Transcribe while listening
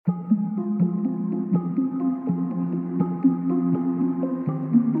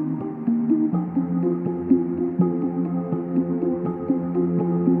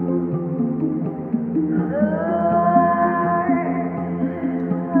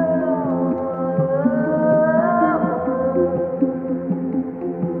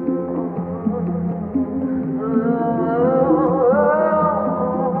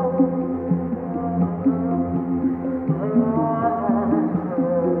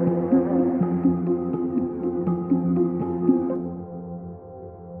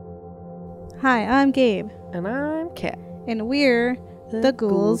Hi, I'm Gabe. And I'm Kat. And we're the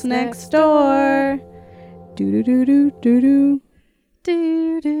Ghouls Next Door. Do do do do do do.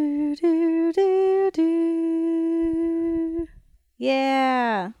 Do do do do do.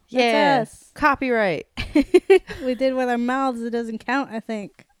 Yeah. Yeah. That's us. Copyright. We did with our mouths. It doesn't count, I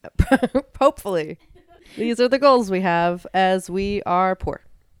think. Hopefully. These are the goals we have as we are poor.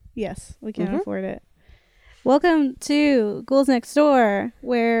 Yes, we can't afford it. Welcome to Ghouls Next Door,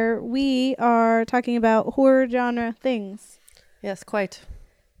 where we are talking about horror genre things. Yes, quite.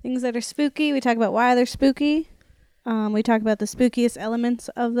 Things that are spooky. We talk about why they're spooky. We talk about the spookiest elements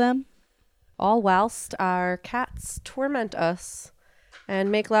of them. All whilst our cats torment us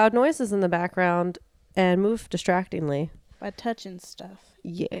and make loud noises in the background and move distractingly. By touching stuff.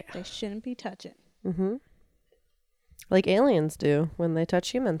 Yeah. They shouldn't be touching. Mm-hmm. Like aliens do when they touch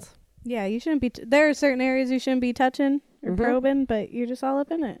humans. Yeah, you shouldn't be. There are certain areas you shouldn't be touching or Mhm. probing, but you're just all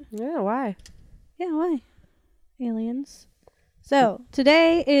up in it. Yeah, why? Yeah, why? Aliens. So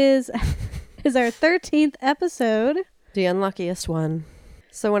today is our 13th episode. The unluckiest one.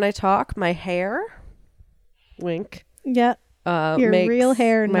 So when I talk, my hair, wink, Yep, your makes real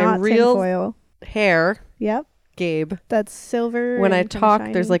hair, my not real tinfoil. hair, Yep, Gabe. that's silver. When I and kinda talk,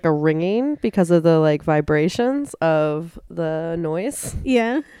 shiny. there's like a ringing because of the like vibrations of the noise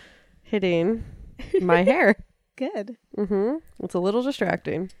Yeah, hitting my hair. good. It's a little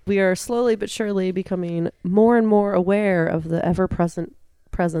distracting. We are slowly but surely becoming more and more aware of the ever-present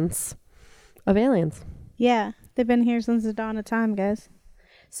presence of aliens. Yeah, they've been here since the dawn of time, guys.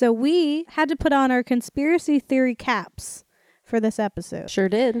 So we had to put on our conspiracy theory caps for this episode. Sure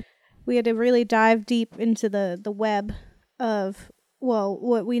did. We had to really dive deep into the web of, well,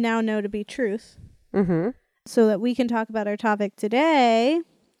 what we now know to be truth, so that we can talk about our topic today,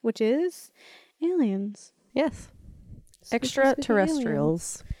 which is aliens. Yes. Spooky, Extraterrestrials.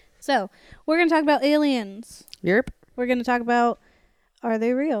 spooky aliens. So we're going to talk about aliens. Yerp. We're going to talk about, are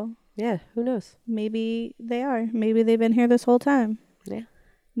they real? Yeah, who knows? Maybe they are. Maybe they've been here this whole time. Yeah.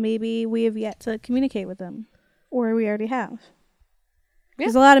 Maybe we have yet to communicate with them, or we already have. Yeah.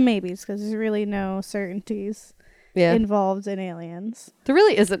 There's a lot of maybes because there's really no certainties Yeah. involved in aliens. There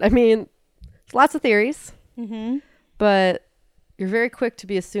really isn't. I mean, there's lots of theories, Mm-hmm. but you're very quick to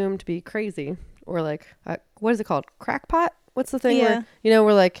be assumed to be crazy or like, what is it called? Crackpot? What's the thing Yeah. where,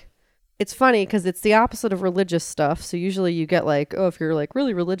 we're like, it's funny because it's the opposite of religious stuff. So usually you get like, oh, if you're like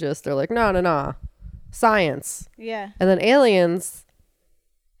really religious, they're like, no, science. Yeah. And then aliens,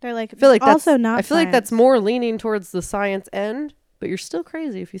 They're like, I feel like also that's, not I feel like that's science. more leaning towards the science end, but you're still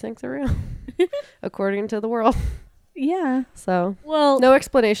crazy if you think they're real, according to the world. Yeah. So Well, no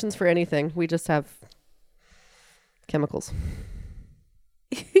explanations for anything. We just have chemicals.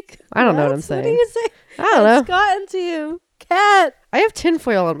 I don't know what I'm saying. What do you say? I don't It's know. gotten to you. Cat. I have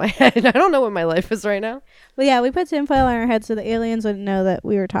tinfoil on my head. I don't know what my life is right now. Well, yeah, we put tinfoil on our head so the aliens wouldn't know that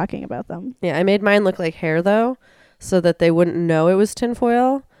we were talking about them. Yeah, I made mine look like hair though, so that they wouldn't know it was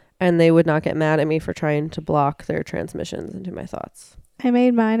tinfoil and they would not get mad at me for trying to block their transmissions into my thoughts. I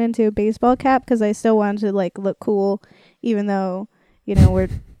made mine into a baseball cap because I still wanted to like look cool, even though,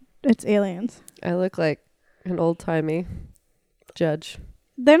 it's aliens. I look like an old-timey judge.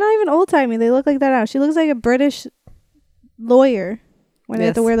 They're not even old timey. They look like that now. She looks like a British lawyer when they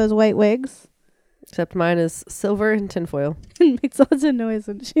have to Yes. wear those white wigs. Except mine is silver and tinfoil. It makes lots of noise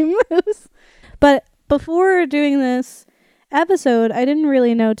when she moves. But before doing this episode, I didn't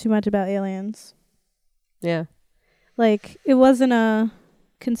really know too much about aliens. Yeah. Like, it wasn't a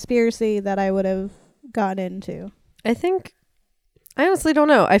conspiracy that I would have gotten into. I honestly don't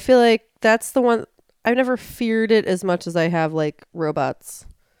know. I feel like that's the one. I've never feared it as much as I have like robots,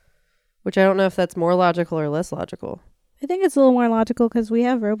 which I don't know if that's more logical or less logical. I think it's a little more logical because we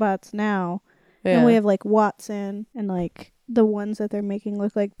have robots now. Yeah. And we have like Watson and like the ones that they're making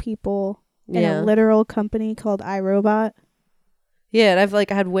look like people in yeah. a literal company called iRobot. Yeah, and I've like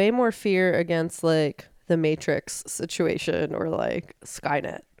had way more fear against like the Matrix situation or like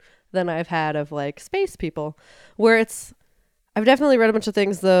Skynet than I've had of like space people, where I've definitely read a bunch of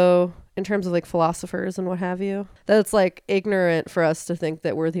things though in terms of like philosophers and what have you, that it's like ignorant for us to think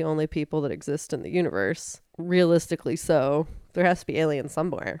that we're the only people that exist in the universe. Realistically so, there has to be aliens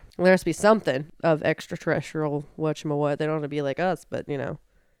somewhere. There has to be something of extraterrestrial whatchamawhat. They don't have to be like us, but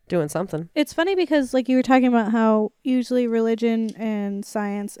doing something. It's funny because like you were talking about how usually religion and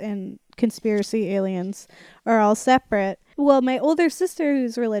science and conspiracy aliens are all separate. Well, my older sister,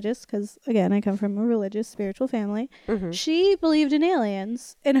 who's religious, because again, I come from a religious, spiritual family, she believed in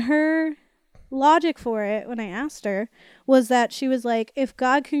aliens, and her logic for it, when I asked her, was that she was like, if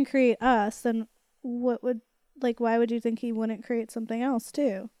God can create us, then why would you think he wouldn't create something else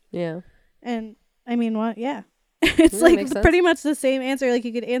too? Yeah. And I mean, what? Yeah. It's Yeah, like makes sense. pretty much the same answer. Like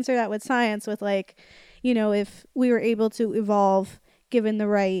you could answer that with science with like, you know, if we were able to evolve given the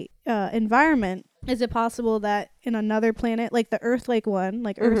right environment, is it possible that in another planet, like the Earth-like one,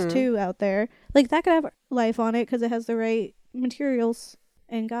 like Earth 2 out there, like that could have life on it because it has the right materials?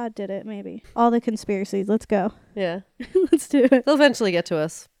 And God did it, maybe. All the conspiracies. Let's go. Yeah. Let's do it. They'll eventually get to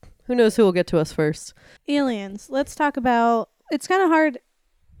us. Who knows who will get to us first? Aliens. Let's talk about. It's kind of hard.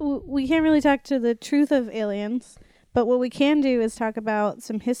 We can't really talk to the truth of aliens, but what we can do is talk about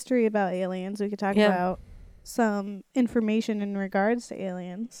some history about aliens. We could talk about some information in regards to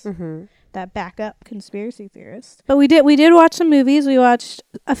aliens that back up conspiracy theorists. But we did watch some movies. We watched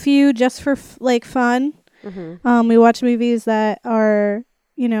a few just for like fun. We watched movies that are,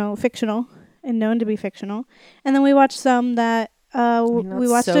 you know, fictional and known to be fictional, and then we watched some that we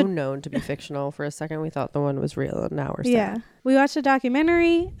watched so known to be fictional. For a second we thought the one was real, and now we're sad. Yeah, we watched a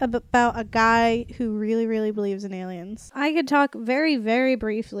documentary about a guy who really, really believes in aliens. I could talk very, very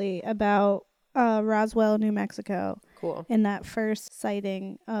briefly about Roswell, New Mexico. Cool. In that first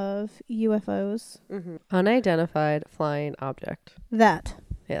sighting of UFOs. Unidentified flying object. That.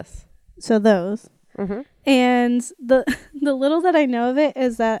 Yes. So those. And the little that I know of it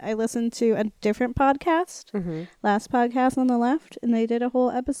is that I listened to a different podcast, Last Podcast on the Left, and they did a whole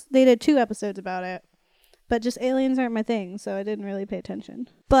episode. They did 2 episodes about it, but just aliens aren't my thing, so I didn't really pay attention.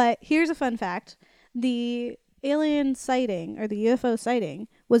 But here's a fun fact: the alien sighting or the UFO sighting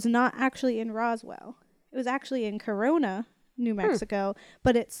was not actually in Roswell. It was actually in Corona, New Mexico,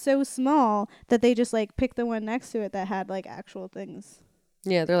 but it's so small that they just like picked the one next to it that had like actual things.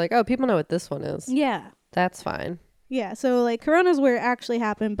 Yeah, they're like, oh, people know what this one is. Yeah. That's fine. Yeah, so like Corona's where it actually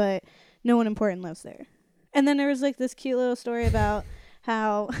happened, but no one important lives there. And then there was like this cute little story about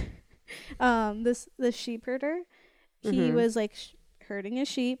how this sheep herder, he was like herding his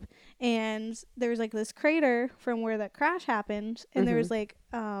sheep, and there was like this crater from where that crash happened, and there was like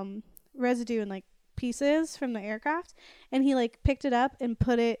residue and like pieces from the aircraft, and he like picked it up and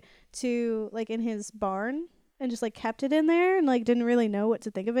put it to like in his barn and just like kept it in there and like didn't really know what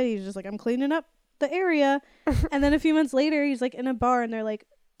to think of it. He was just like, I'm cleaning up the area. And then a few months later he's like in a bar and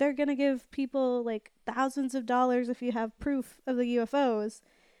they're gonna give people like thousands of dollars if you have proof of the UFOs.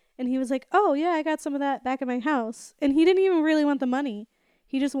 And he was like, oh yeah, I got some of that back at my house. And he didn't even really want the money.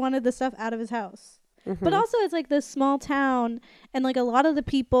 He just wanted the stuff out of his house. But also it's like this small town, and like a lot of the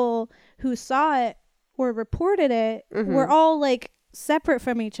people who saw it or reported it were all like separate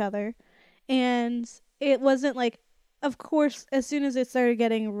from each other. And it wasn't like, of course, as soon as it started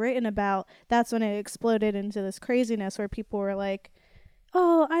getting written about, that's when it exploded into this craziness where people were like,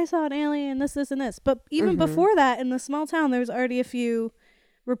 oh, I saw an alien, this, and this. But even before that, in the small town, there was already a few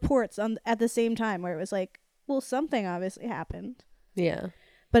reports at the same time where it was like, well, something obviously happened. Yeah.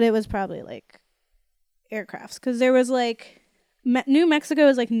 But it was probably like aircrafts. Because there was like, New Mexico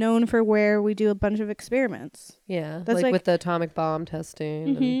is like known for where we do a bunch of experiments. Yeah, That's like with the atomic bomb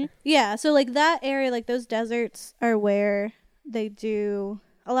testing. And yeah, so like that area, like those deserts are where they do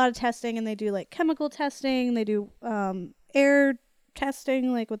a lot of testing, and they do like chemical testing, they do air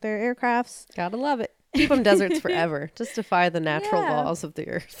testing like with their aircrafts. Gotta love it. Keep them deserts forever. Just defy the natural Yeah. laws of the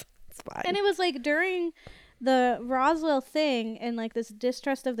earth. It's fine. And it was like during the Roswell thing, and like this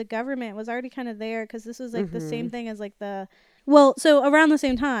distrust of the government was already kind of there, because this was like the same thing as like so around the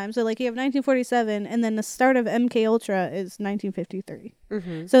same time. So like you have 1947, and then the start of MK Ultra is 1953.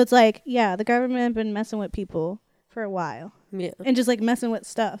 So it's like, yeah, the government had been messing with people for a while. Yeah. And just like messing with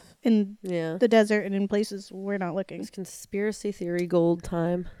stuff in Yeah. the desert and in places we're not looking. It's conspiracy theory gold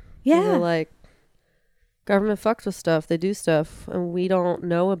time. Yeah. They're like, government fucks with stuff. They do stuff, and we don't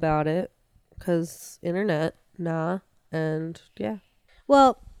know about it because internet, and yeah.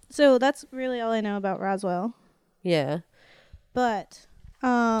 Well, so that's really all I know about Roswell. Yeah. But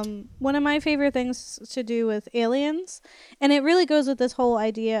one of my favorite things to do with aliens, and it really goes with this whole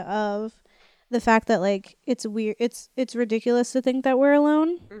idea of the fact that like it's weird, it's ridiculous to think that we're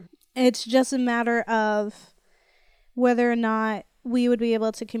alone. It's just a matter of whether or not we would be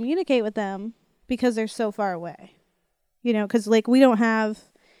able to communicate with them because they're so far away. You know, because like we don't have,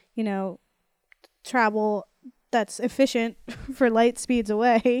 you know, travel that's efficient for light speeds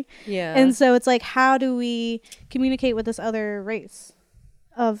away. Yeah. And so it's like, how do we communicate with this other race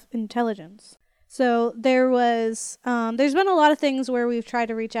of intelligence? So there's been a lot of things where we've tried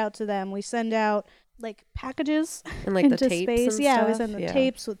to reach out to them. We send out like packages and like into the tapes space. and Yeah, stuff. we send the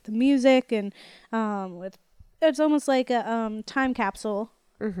tapes with the music, and with it's almost like a time capsule,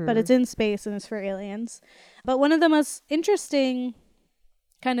 but it's in space and it's for aliens. But one of the most interesting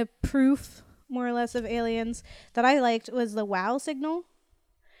kind of proof, more or less, of aliens that I liked was the WOW signal.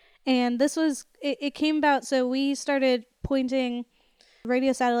 And this was, it came about, so we started pointing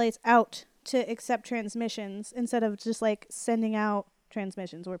radio satellites out to accept transmissions instead of just like sending out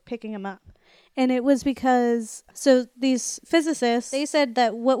transmissions. We're picking them up. And it was because, so these physicists, they said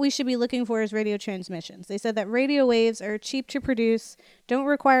that what we should be looking for is radio transmissions. They said that radio waves are cheap to produce, don't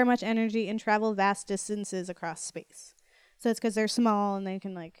require much energy, and travel vast distances across space. So it's because they're small and they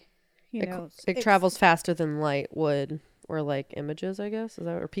can like, you know. It travels faster than light would, or like images, I guess. Is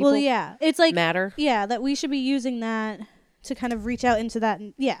that what people? Well, yeah. It's like matter. Yeah, that we should be using that to kind of reach out into that,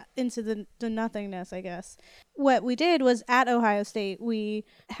 into the nothingness, I guess. What we did was at Ohio State, we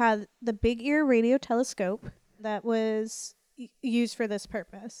had the Big Ear Radio Telescope that was used for this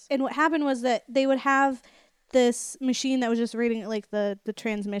purpose. And what happened was that they would have this machine that was just reading like the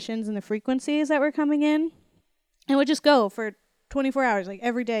transmissions and the frequencies that were coming in, and would just go for 24 hours, like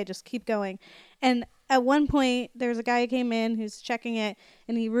every day, just keep going. And at one point, there's a guy who came in who's checking it,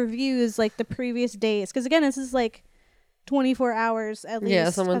 and he reviews like the previous days. Because again, this is like 24 hours at least. Yeah,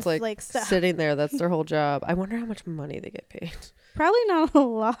 someone's of, like sitting there. That's their whole job. I wonder how much money they get paid. Probably not a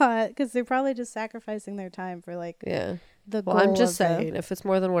lot, because they're probably just sacrificing their time for like the goal. Well, I'm just saying, if it's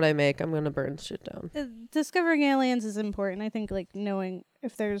more than what I make, I'm going to burn shit down. Discovering aliens is important. I think like knowing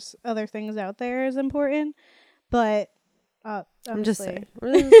if there's other things out there is important. But I'm just saying.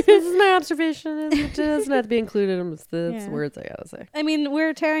 This is my observation. And it doesn't have to be included in the words I gotta say. I mean,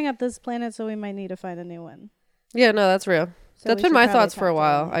 we're tearing up this planet, so we might need to find a new one. Yeah, no, that's real. So that's been my thoughts for a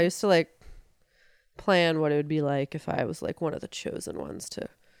while. I used to like plan what it would be like if I was like one of the chosen ones to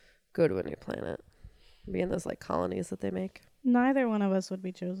go to a new planet. Be in those like colonies that they make. Neither one of us would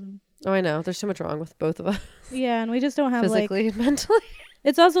be chosen. Oh, I know. There's so much wrong with both of us. Yeah, and we just don't have physically like and mentally.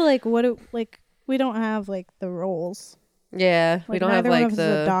 It's also like we don't have like the roles. Yeah, like, we don't have like like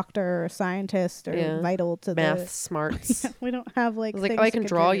the a doctor or a scientist or vital to math smarts. We don't have like like I can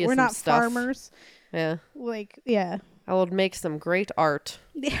draw you. We're some not stuff. Farmers. Yeah. I will make some great art.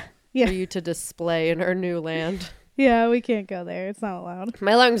 Yeah. For you to display in our new land. Yeah, we can't go there. It's not allowed.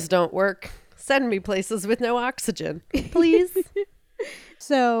 My lungs don't work. Send me places with no oxygen, please.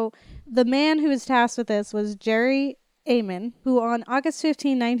 So the man who was tasked with this was Jerry Amen, who on August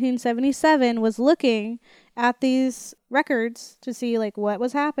 15, 1977 was looking at these records to see like what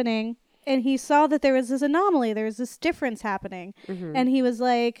was happening, and he saw that there was this anomaly, there was this difference happening. And he was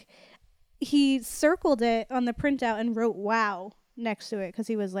like, he circled it on the printout and wrote "wow" next to it because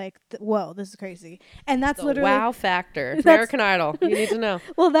he was like, whoa, this is crazy. And that's the literally wow factor. American Idol, you need to know.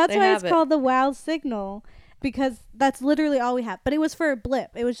 Well, that's why it's called the wow signal, because that's literally all we have. But it was for a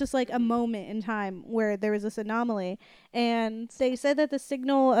blip. It was just like a moment in time where there was this anomaly. And they said that the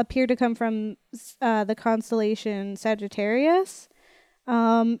signal appeared to come from the constellation Sagittarius,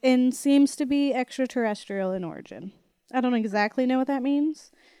 and seems to be extraterrestrial in origin. I don't exactly know what that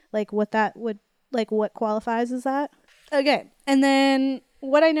means. Like what that would, like what qualifies as that. Okay. And then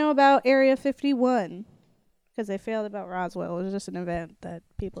what I know about Area 51, because they failed about Roswell. It was just an event that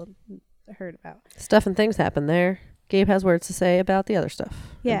people heard about. Stuff and things happen there. Gabe has words to say about the other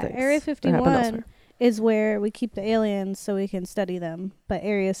stuff. Yeah, Area 51 is where we keep the aliens so we can study them. But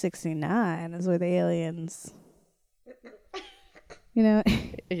Area 69 is where the aliens... You know?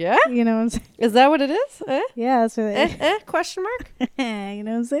 Yeah? You know what I'm saying? Is that what it is? Yeah, that's what it is. Question mark? You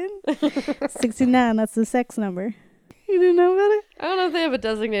know what I'm saying? 69, that's the sex number. You didn't know about it? I don't know if they have a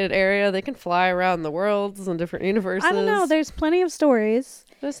designated area. They can fly around the worlds and different universes. I don't know. There's plenty of stories.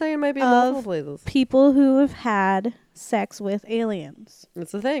 They're saying it might be multiple places. People who have had sex with aliens.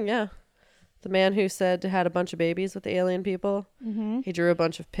 It's the thing, yeah. The man who said had a bunch of babies with the alien people. Mm-hmm. He drew a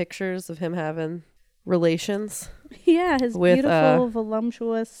bunch of pictures of him having relations. Yeah, his with, beautiful,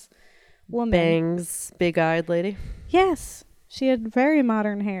 voluptuous woman. Bangs, big-eyed lady. Yes. She had very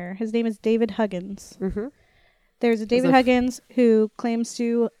modern hair. His name is David Huggins. Mm-hmm. There's a David Huggins who claims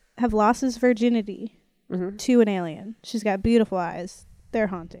to have lost his virginity to an alien. She's got beautiful eyes. They're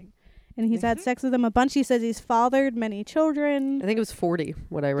haunting. And he's had sex with them a bunch. He says he's fathered many children. I think it was 40,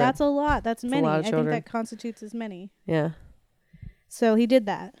 what I read. That's a lot. That's many. A lot of children. I think that constitutes as many. Yeah. So he did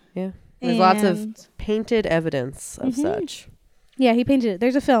that. Yeah. There's lots of painted evidence of such. Yeah, he painted it.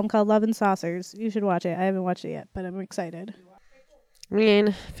 There's a film called Love and Saucers. You should watch it. I haven't watched it yet, but I'm excited. I mean,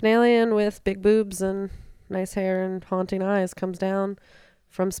 if an alien with big boobs and nice hair and haunting eyes comes down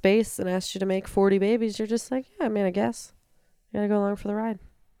from space and asks you to make 40 babies, you're just like, yeah, I mean, I guess. You gotta go along for the ride.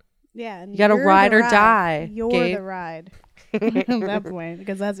 Yeah. And you gotta ride or die. You're Gabe. the ride. At that point,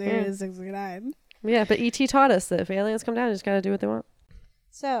 because that's Area 69. Yeah, but E.T. taught us that if aliens come down, you just gotta do what they want.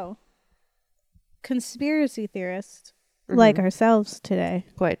 So, conspiracy theorists like ourselves today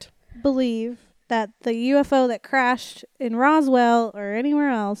quite believe that the UFO that crashed in Roswell or anywhere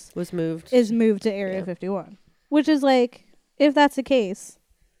else Was moved. is moved to Area Yeah. 51. Which is like, if that's the case,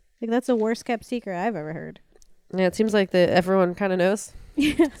 like that's the worst kept secret I've ever heard. Yeah, it seems like everyone kind of knows.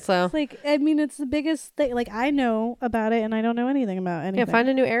 Yeah. So It's like, I mean, it's the biggest thing. Like, I know about it and I don't know anything about anything. yeah, find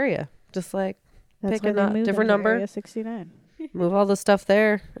a new area. Just like That's pick why a they moved different them to number. Area 69. Move all the stuff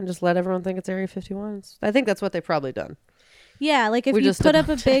there and just let everyone think it's Area 51. I think that's what they've probably done. Yeah, like if We you just put up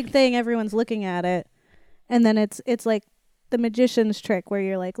a debunked big thing, everyone's looking at it, and then it's like the magician's trick where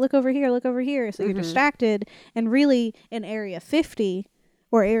you're like, look over here, so you're Mhm. distracted, and really in Area 50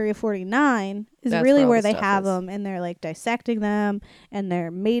 or Area 49 is That's really where all where the they stuff have is. them, and they're like dissecting them, and they're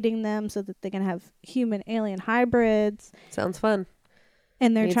mating them so that they can have human alien hybrids, Sounds fun.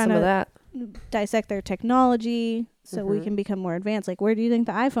 and they're Need trying some of to that. dissect their technology so we Mhm. can become more advanced. Like, where do you think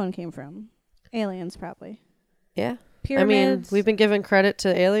the iPhone came from? Aliens, probably. Yeah. Pyramids. I mean, we've been giving credit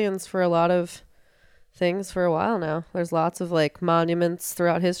to aliens for a lot of things for a while now. There's lots of like monuments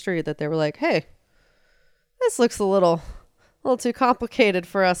throughout history that they were like, hey, this looks a little too complicated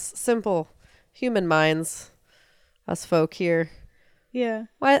for us simple human minds, us folk here. Yeah.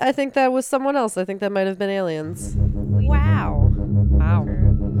 Well, I think that was someone else. I think that might have been aliens. Wow.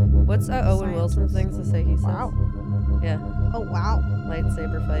 What's Owen Wilson things to say he says? Wow. Yeah. Oh, wow.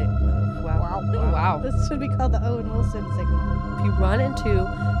 Lightsaber fight. Wow. Wow. This should be called the Owen Wilson signal. If you run into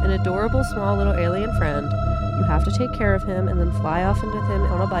an adorable small little alien friend, you have to take care of him and then fly off into him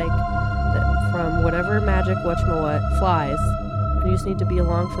on a bike that from whatever magic whatchamawhat flies. And you just need to be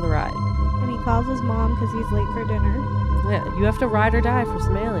along for the ride. And he calls his mom because he's late for dinner. Yeah, you have to ride or die for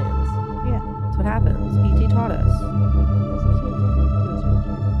some aliens. Yeah. That's what happens. E.T. taught us.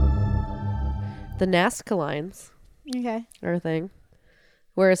 The Nazca lines Okay. are a thing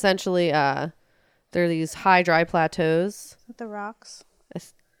where essentially they're these high dry plateaus. With the rocks.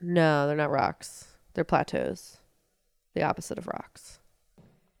 No, they're not rocks. They're plateaus. The opposite of rocks.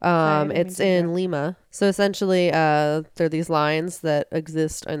 Sorry, I didn't It's mean to in interrupt. Lima. So essentially, they're these lines that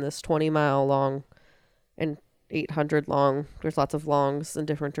exist in this 20-mile long and 800 long. There's lots of longs in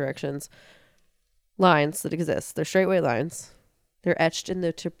different directions. Lines that exist. They're straightway lines. They're etched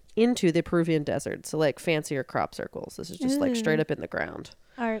into the Peruvian desert. So like fancier crop circles. This is just like straight Ooh. up in the ground.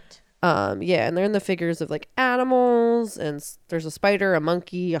 Art. Yeah, and they're in the figures of like animals, and there's a spider, a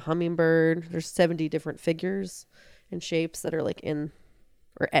monkey, a hummingbird. There's 70 different figures and shapes that are like in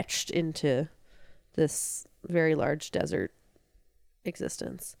or etched into this very large desert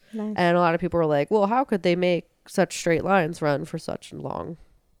existence. Nice. And a lot of people were like, well, how could they make such straight lines run for such a long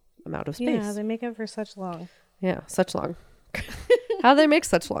amount of space? Yeah, they make it for such long. Yeah, such long. How do they make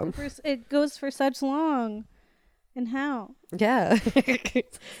such long? It goes for such long. And how? Yeah,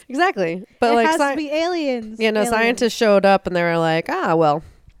 exactly. But it like, has to be aliens. Aliens. scientists showed up and they were like, well,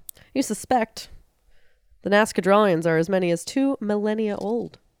 you suspect the Nazca drawings are as many as 2 millennia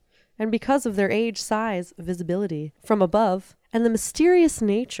old. And because of their age, size, visibility from above, and the mysterious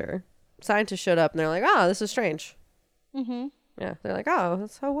nature, scientists showed up and they're like, this is strange. Mm-hmm. Yeah, they're like,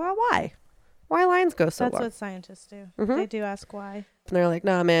 so why? Why lines go so That's long? what scientists do. Mhm. They do ask why. And they're like,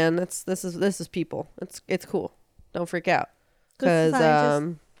 nah, man, this is people. It's cool. Don't freak out. Does Because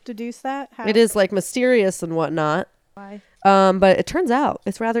scientists deduce that? How? it is like mysterious and whatnot. Why? But it turns out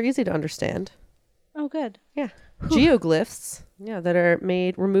it's rather easy to understand. Oh, good. Yeah. Geoglyphs, that are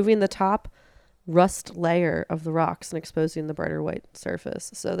made removing the top rust layer of the rocks and exposing the brighter white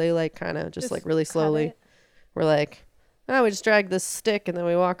surface. So they like kind of just like really cut slowly. it. We're like, we just drag this stick and then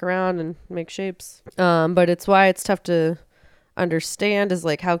we walk around and make shapes. But it's why it's tough to understand is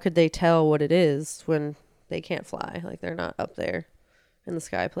like, how could they tell what it is when they can't fly? Like they're not up there in the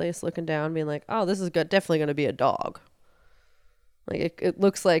sky place looking down being like, this is definitely going to be a dog. Like it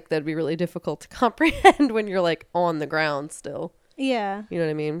looks like that'd be really difficult to comprehend when you're like on the ground still. Yeah. You know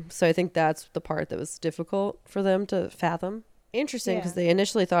what I mean? So I think that's the part that was difficult for them to fathom. Interesting because Yeah. they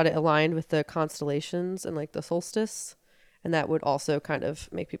initially thought it aligned with the constellations and like the solstice. And that would also kind of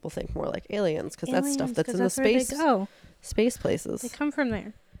make people think more like aliens because that's stuff Aliens, that's 'cause in the that's where they space go. space places. They come from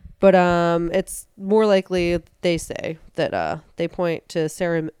there. But it's more likely, they say, that they point to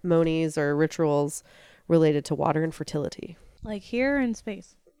ceremonies or rituals related to water and fertility. Like here in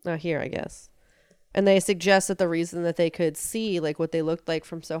space. Here, I guess. And they suggest that the reason that they could see like what they looked like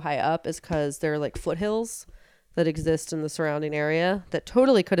from so high up is because there are like foothills that exist in the surrounding area that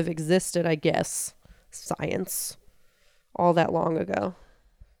totally could have existed, I guess, science, all that long ago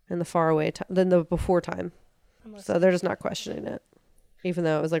in the far away time, than the before time. So they're just not questioning it. Even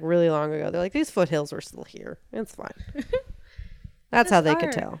though it was like really long ago. They're like, these foothills were still here. It's fine. That's how they could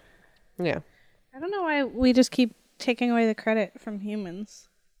art. tell. Yeah. I don't know why we just keep taking away the credit from humans.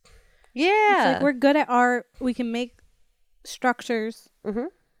 Yeah. It's like we're good at art. We can make structures. Mm-hmm.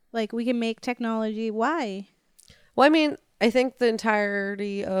 Like we can make technology. Why? Well, I mean, I think the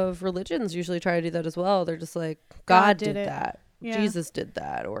entirety of religions usually try to do that as well. They're just like, God did it. that. Yeah. Jesus did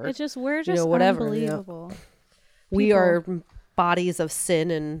that. Or It's just we're just whatever, unbelievable. we People. are bodies of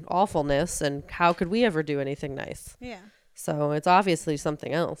sin and awfulness. And how could we ever do anything nice? Yeah. So it's obviously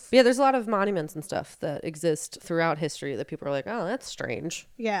something else. But yeah, there's a lot of monuments and stuff that exist throughout history that people are like, oh, that's strange.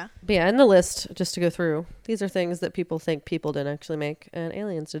 Yeah. But yeah, in the list, just to go through, these are things that people think people didn't actually make and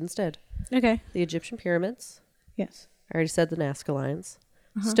aliens did instead. Okay. The Egyptian pyramids. Yes. I already said the Nazca Lines.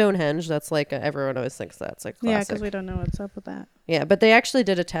 Uh-huh. Stonehenge, that's like everyone always thinks that's like classic. Yeah, because we don't know what's up with that. Yeah, but they actually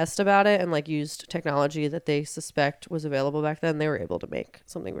did a test about it and like used technology that they suspect was available back then. They were able to make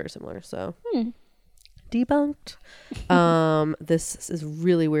something very similar. So debunked. This is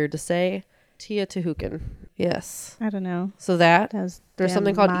really weird to say. Teotihuacan. Yes. I don't know. So there's Damn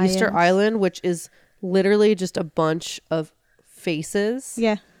something called Easter Mayans. Island, which is literally just a bunch of faces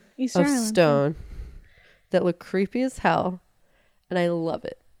Yeah. Easter of Island. stone that look creepy as hell. And I love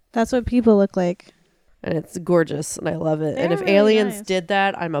it. That's what people look like. And it's gorgeous and I love it. They And are if really aliens nice. did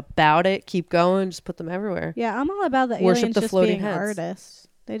that, I'm about it. Keep going. Just put them everywhere. Yeah, I'm all about the Worship aliens the just floating being heads. artists.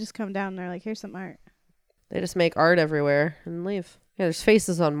 They just come down and they're like, here's some art. They just make art everywhere and leave. Yeah, there's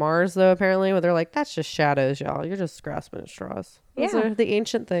faces on Mars, though, apparently, where they're like, that's just shadows, y'all. You're just grasping at straws. Those Yeah. are the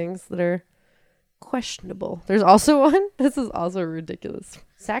ancient things that are questionable. There's also one. This is also ridiculous.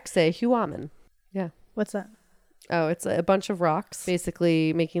 Sacsayhuaman. Yeah. What's that? Oh, it's a bunch of rocks,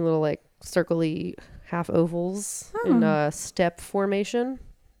 basically making little, like, circly half ovals in a step formation,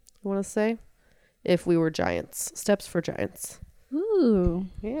 I want to say. If we were giants. Steps for giants. Ooh.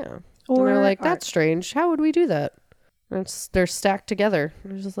 Yeah. Or And they're like, art. that's strange. How would we do that? And they're stacked together.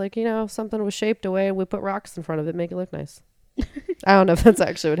 It's just like, something was shaped away and we put rocks in front of it, make it look nice. I don't know if that's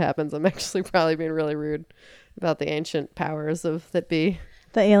actually what happens. I'm actually probably being really rude about the ancient powers of that be.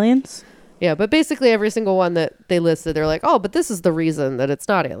 The aliens? Yeah, but basically every single one that they listed, they're like, oh, but this is the reason that it's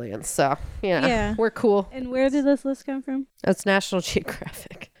not aliens. So, Yeah. we're cool. And where did this list come from? That's National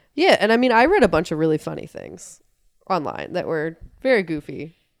Geographic. Yeah, and I mean, I read a bunch of really funny things online that were very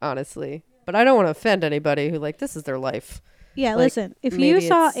goofy, honestly. But I don't want to offend anybody who, like, this is their life. Yeah, Like, listen. If maybe you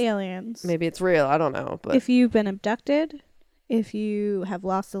saw it's- aliens, Maybe it's real. I don't know. But if you've been abducted, if you have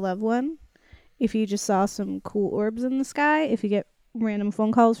lost a loved one, if you just saw some cool orbs in the sky, if you get random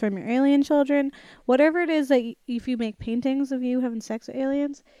phone calls from your alien children, whatever it is that if you make paintings of you having sex with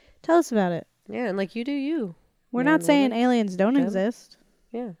aliens, tell us about it. yeah, and like you do you. We're Man, not saying woman, aliens don't them. exist.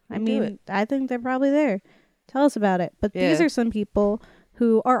 Yeah. I you do mean, it. I think they're probably there. Tell us about it. But these Yeah. are some people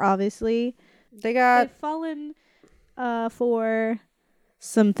who are obviously They got they've fallen for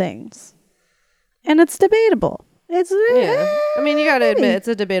some things, and it's debatable. It's yeah. I mean, you got to Hey. admit it's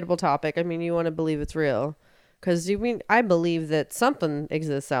a debatable topic. I mean, you want to believe it's real. Because I believe that something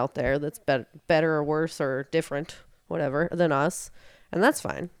exists out there that's better or worse or different, whatever, than us. And that's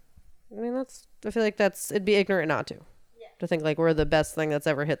fine. I mean, I feel like it'd be ignorant not to. Yeah. To think like we're the best thing that's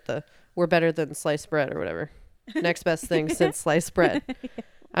ever we're better than sliced bread or whatever. Next best thing since sliced bread.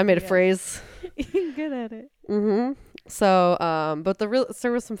 I made a phrase. good at it. Mm-hmm. So, but there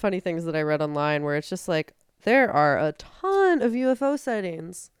were some funny things that I read online where it's just like, there are a ton of UFO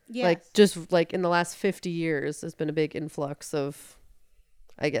sightings. Yes. Like, just like in the last 50 years, there's been a big influx of,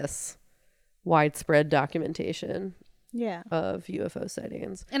 I guess, widespread documentation Yeah. of UFO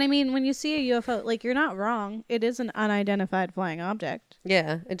sightings. And I mean, when you see a UFO, like, you're not wrong. It is an unidentified flying object.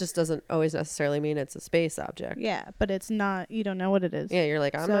 Yeah, it just doesn't always necessarily mean it's a space object. Yeah, but it's not, you don't know what it is. Yeah, you're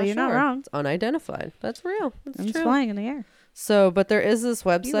like, I'm So not you're sure. not wrong. It's unidentified. That's real. That's And it's true. flying in the air. So, but there is this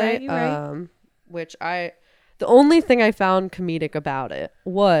website, You're right. which the only thing I found comedic about it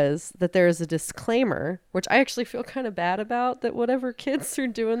was that there is a disclaimer, which I actually feel kind of bad about, that whatever kids are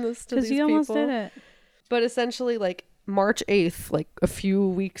doing this to these Because you people. almost did it. But essentially, like March 8th, like a few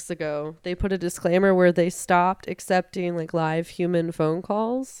weeks ago, they put a disclaimer where they stopped accepting like live human phone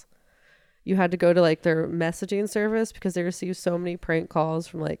calls. You had to go to like their messaging service because they received so many prank calls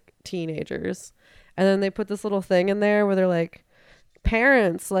from like teenagers. And then they put this little thing in there where they're like,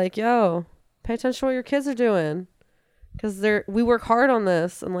 parents, like, yo, pay attention to what your kids are doing. Because we work hard on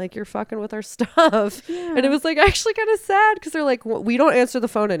this and like you're fucking with our stuff. Yeah. And it was like actually kind of sad because they're like, we don't answer the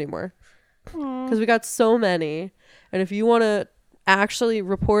phone anymore Aw. because we got so many. And if you want to actually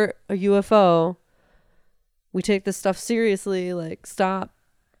report a UFO, we take this stuff seriously. Like, stop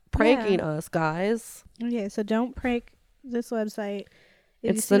pranking us, guys. Okay, so don't prank this website. If you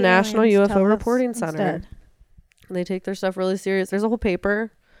It's see the National aliens, UFO tell us Reporting Center. instead. And they take their stuff really serious. There's a whole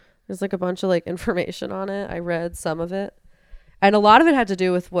paper. There's like a bunch of like information on it. I read some of it. And a lot of it had to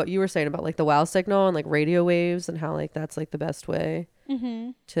do with what you were saying about like the wow signal and like radio waves and how like that's like the best way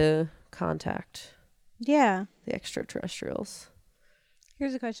to contact Yeah. the extraterrestrials.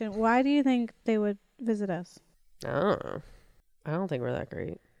 Here's a question. Why do you think they would visit us? I don't know. I don't think we're that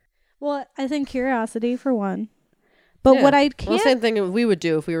great. Well, I think curiosity for one. But Yeah. what I Well, can't same thing we would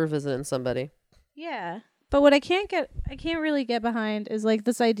do if we were visiting somebody. Yeah. But what I can't really get behind is like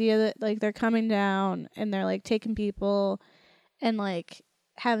this idea that like they're coming down and they're like taking people and like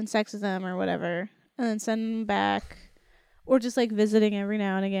having sex with them or whatever and then sending them back or just like visiting every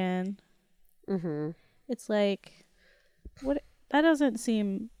now and again. It's like what that doesn't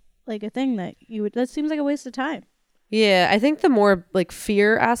seem like a thing that you would that seems like a waste of time. Yeah, I think the more like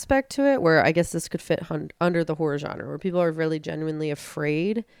fear aspect to it, where I guess this could fit under the horror genre, where people are really genuinely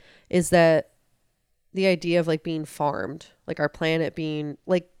afraid, is that the idea of like being farmed, like our planet being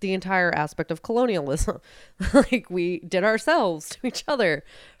like the entire aspect of colonialism, like we did ourselves to each other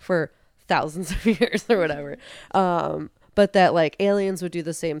for thousands of years or whatever. But that like aliens would do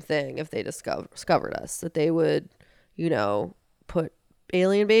the same thing if they discovered us, that they would, you know, put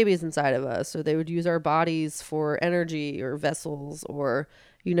alien babies inside of us, or they would use our bodies for energy or vessels, or,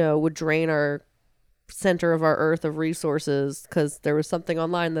 you know, would drain our center of our earth of resources. Because there was something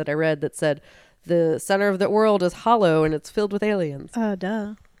online that I read that said the center of the world is hollow and it's filled with aliens.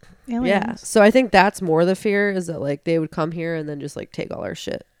 Duh. Aliens. Yeah. So I think that's more the fear, is that like they would come here and then just like take all our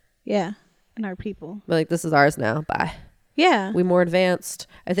shit. Yeah. And our people. But like, this is ours now. Bye. Yeah. We more advanced.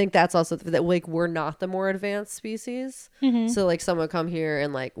 I think that's also that like we're not the more advanced species. So like someone come here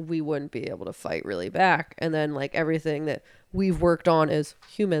and like we wouldn't be able to fight really back, and then like everything that we've worked on as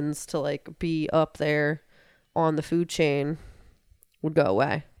humans to like be up there on the food chain would go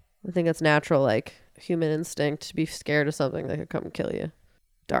away. I think that's natural, like human instinct to be scared of something that could come and kill you.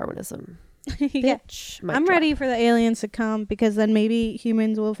 Darwinism. Yeah. Bitch. I'm ready for the aliens to come, because then maybe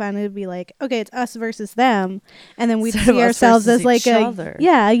humans will finally be like, okay, it's us versus them, and then we Instead of see us ourselves versus as like each a other.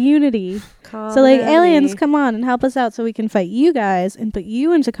 a unity. So like aliens, come on and help us out so we can fight you guys and put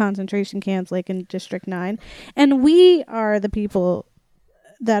you into concentration camps like in District 9, and we are the people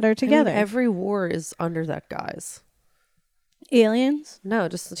that are together. I mean, every war is under that guise. Aliens? No,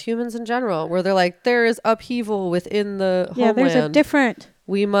 just humans in general, where they're like, there is upheaval within the homeland. There's a different.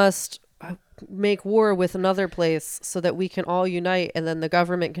 We must make war with another place so that we can all unite, and then the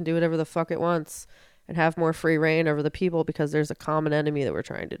government can do whatever the fuck it wants and have more free reign over the people, because there's a common enemy that we're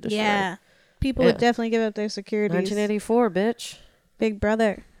trying to destroy. Yeah. People would definitely give up their security. 1984, bitch. Big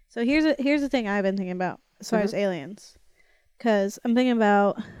brother. So here's the thing I've been thinking about as far as aliens, because I'm thinking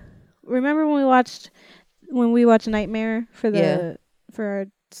about, remember when we watched Nightmare for our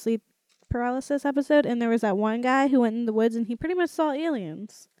sleep paralysis episode, and there was that one guy who went in the woods and he pretty much saw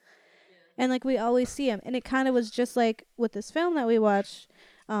aliens. And like we always see him, and it kind of was just like with this film that we watched,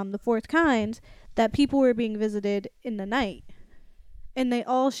 The Fourth Kind, that people were being visited in the night, and they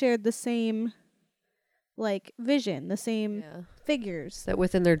all shared the same like vision, the same figures. That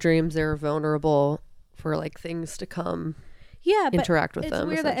within their dreams they're vulnerable for like things to come. Yeah, but interact with them.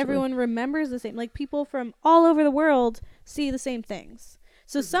 It's weird that everyone remembers the same. Like people from all over the world see the same things.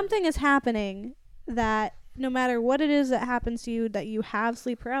 So something is happening that no matter what it is that happens to you, that you have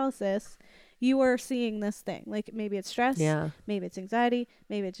sleep paralysis, you are seeing this thing. Like maybe it's stress, maybe it's anxiety,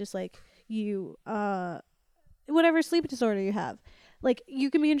 maybe it's just like you, whatever sleep disorder you have. Like you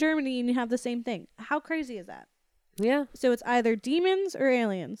can be in Germany and you have the same thing. How crazy is that? Yeah. So it's either demons or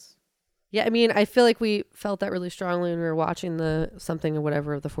aliens. Yeah, I mean, I feel like we felt that really strongly when we were watching the something or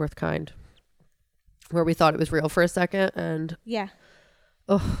whatever of The Fourth Kind, where we thought it was real for a second, and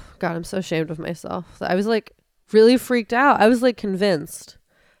oh God, I'm so ashamed of myself. I was like really freaked out. I was like convinced,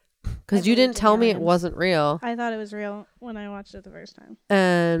 because you didn't tell me it wasn't real. I thought it was real when I watched it the first time,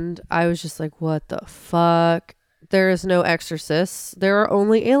 and I was just like, what the fuck? There is no exorcists. There are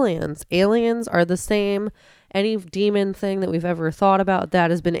only aliens. Aliens are the same. Any demon thing that we've ever thought about,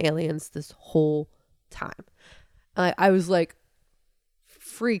 that has been aliens this whole time. I was like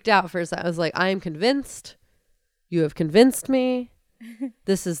freaked out for a second. I was like, I am convinced. You have convinced me.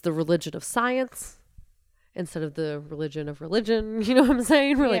 This is the religion of science instead of the religion of religion. You know what I'm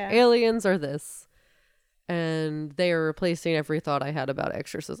saying? We're like, aliens are this. And they are replacing every thought I had about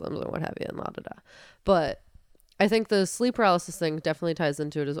exorcisms and what have you and la da da. But I think the sleep paralysis thing definitely ties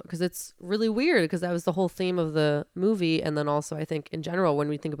into it as well, because it's really weird, because that was the whole theme of the movie. And then also I think in general, when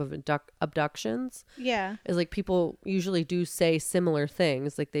we think of abductions, is like people usually do say similar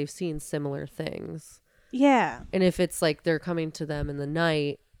things, like they've seen similar things. Yeah. And if it's like they're coming to them in the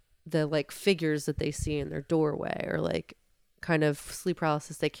night, the like figures that they see in their doorway are like kind of sleep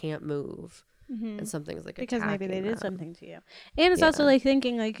paralysis, they can't move. and something's like because maybe they attacking did that. something to you. And it's also like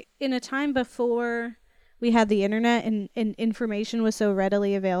thinking like in a time before we had the internet and information was so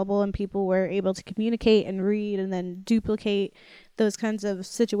readily available and people were able to communicate and read and then duplicate those kinds of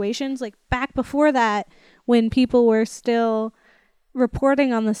situations. Like back before that, when people were still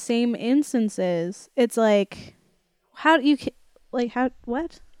reporting on the same instances, it's like,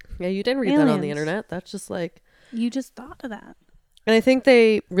 what? Yeah, you didn't read that on the internet. That's just like... You just thought of that. And I think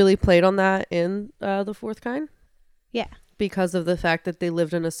they really played on that in The Fourth Kind. Yeah. Because of the fact that they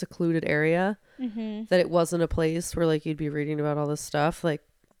lived in a secluded area. That it wasn't a place where like you'd be reading about all this stuff. Like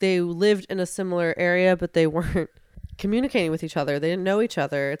they lived in a similar area, but they weren't communicating with each other. They didn't know each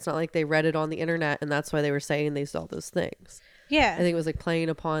other. It's not like they read it on the internet and that's why they were saying they saw those things. Yeah. I think it was like playing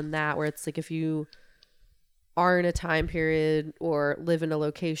upon that, where it's like if you are in a time period or live in a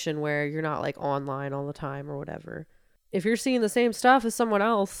location where you're not like online all the time or whatever, if you're seeing the same stuff as someone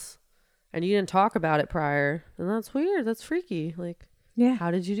else and you didn't talk about it prior, then that's weird. That's freaky. Like, yeah.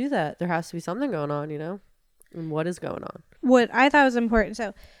 How did you do that? There has to be something going on, you know? And what is going on? What I thought was important.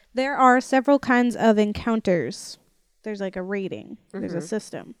 So there are several kinds of encounters. There's like a rating. There's a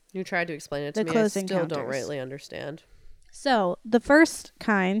system. You tried to explain it to The me. I close still encounters. don't rightly understand. So the first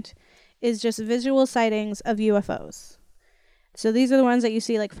kind is just visual sightings of UFOs. So these are the ones that you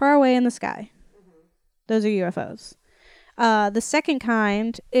see like far away in the sky. Those are UFOs. The second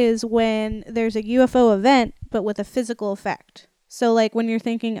kind is when there's a UFO event, but with a physical effect. So like when you're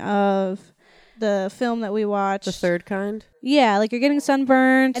thinking of the film that we watched. The third kind? Yeah, like you're getting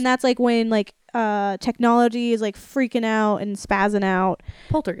sunburned. And that's like when like technology is like freaking out and spazzing out.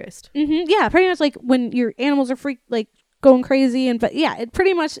 Poltergeist. Yeah, pretty much like when your animals are like going crazy. But yeah, it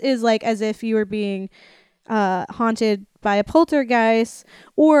pretty much is like as if you were being haunted by a poltergeist,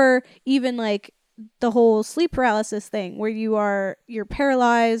 or even like the whole sleep paralysis thing where you're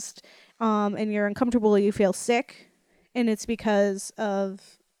paralyzed and you're uncomfortable, you feel sick, and it's because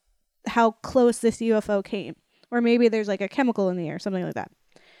of how close this UFO came, or maybe there's like a chemical in the air, something like that.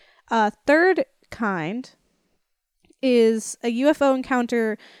 Third kind is a UFO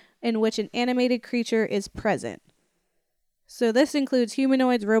encounter in which an animated creature is present. So this includes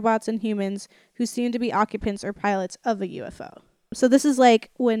humanoids, robots, and humans who seem to be occupants or pilots of a UFO. So this is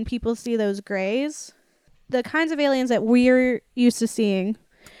like when people see those grays, the kinds of aliens that we're used to seeing.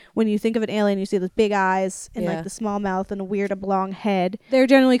 When you think of an alien, you see those big eyes and like the small mouth and a weird oblong head. They're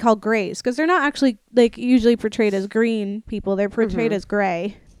generally called grays because they're not actually like usually portrayed as green people. They're portrayed as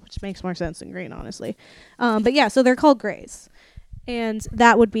gray, which makes more sense than green, honestly. But yeah, so they're called grays. And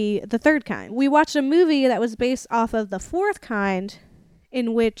that would be the third kind. We watched a movie that was based off of the fourth kind,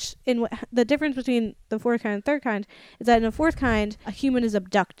 in which the difference between the fourth kind and third kind is that in the fourth kind, a human is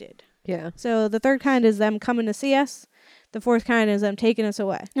abducted. Yeah. So the third kind is them coming to see us. The fourth kind is them taking us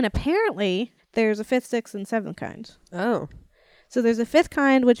away. And apparently, there's a fifth, sixth, and seventh kind. Oh. So there's a fifth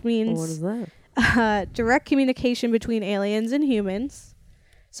kind, which means What is that? Direct communication between aliens and humans.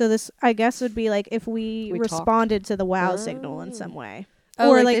 So this, I guess, would be like if we responded to the wow signal in some way. Oh,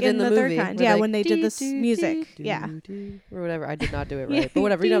 or like like in the third kind. Yeah, when they did this music. Yeah. Or whatever. I did not do it right. But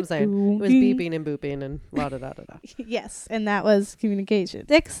whatever. You know what I'm saying? It was beeping and booping and la da da da da. Yes, and that was communication.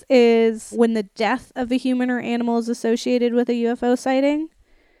 Six is when the death of a human or animal is associated with a UFO sighting,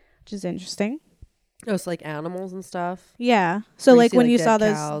 which is interesting. Oh, it's like animals and stuff. Yeah. So Where like see, when like, you dead saw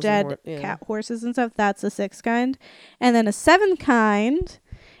cows those and dead horses and stuff, that's the sixth kind. And then a seventh kind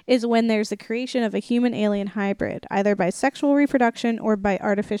is when there's the creation of a human-alien hybrid, either by sexual reproduction or by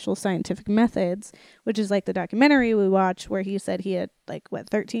artificial scientific methods, which is like the documentary we watched where he said he had,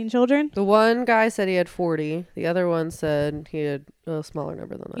 13 children? The one guy said he had 40. The other one said he had a smaller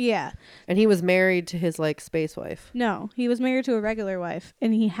number than that. Yeah. And he was married to his, space wife. No, he was married to a regular wife,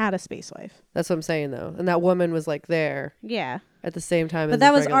 and he had a space wife. That's what I'm saying, though. And that woman was, there Yeah. at the same time as But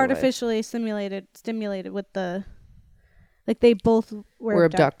that his was regular artificially stimulated with the... they both were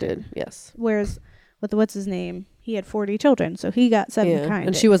abducted. Yes. Whereas with what's his name, he had 40 children, so he got seven kind.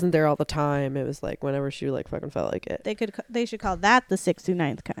 And she wasn't there all the time. It was whenever she fucking felt like it. They should call that the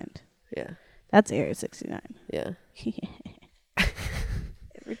 69th kind. Yeah. That's Area 69. Yeah.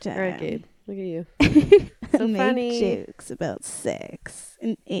 Every time. All right, Gabe. Look at you. So Make funny jokes about sex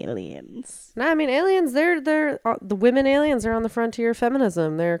and aliens. No, I mean aliens. They're the women aliens are on the frontier of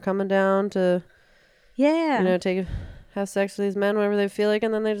feminism. They're coming down to have sex with these men whenever they feel like,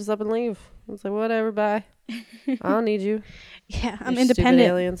 and then they just up and leave. It's like, whatever, bye. I don't need you. Yeah, I'm Your independent.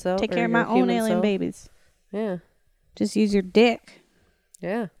 Alien self, take care of my own alien babies. Yeah. Just use your dick.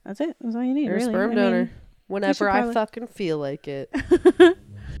 Yeah. That's it. That's all you need. You're really. a sperm donor. Whenever I fucking feel like it.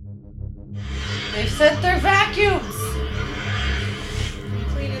 They've sent their vacuums.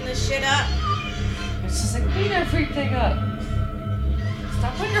 Cleaning this shit up. It's just like, clean everything up.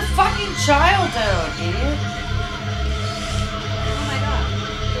 Stop putting your fucking child down, idiot. Oh my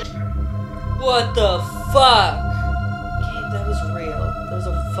god. What the fuck? Kate, that was real. That was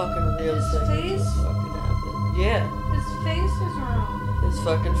a fucking real thing. His face? That fucking happened. Yeah. His face was wrong. His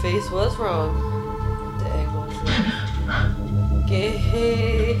fucking face was wrong. The egg was wrong.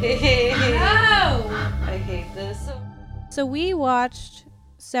 Gay. No! I hate this. So we watched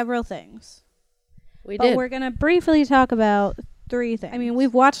several things. We But did. we're going to briefly talk about 3 things. I mean,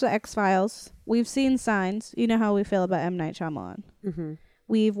 we've watched The X-Files. We've seen Signs. You know how we feel about M. Night Shyamalan. Mm-hmm.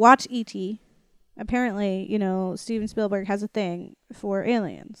 We've watched E.T. Apparently, Steven Spielberg has a thing for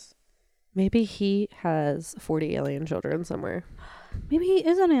aliens. Maybe he has 40 alien children somewhere. Maybe he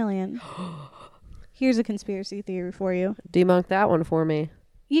is an alien. Here's a conspiracy theory for you. Debunk that one for me,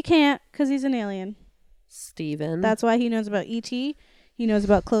 You can't, because he's an alien. Steven. That's why he knows about E.T. He knows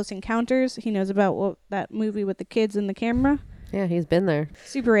about Close Encounters. He knows about that movie with the kids and the camera. Yeah, he's been there.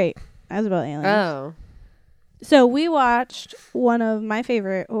 Super 8. That was about aliens. Oh. So we watched one of my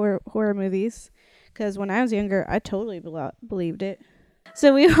favorite horror movies, because when I was younger, I totally believed it.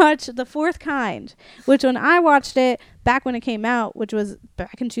 So we watched The Fourth Kind, which when I watched it back when it came out, which was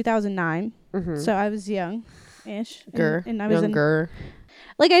back in 2009. Mm-hmm. So I was young-ish. And I was younger.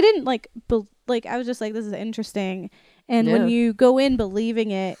 I didn't I was just like, this is interesting. And when you go in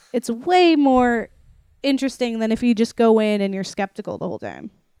believing it, it's way more interesting than if you just go in and you're skeptical the whole time.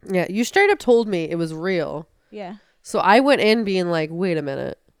 Yeah, you straight up told me it was real. Yeah. So I went in being like, wait a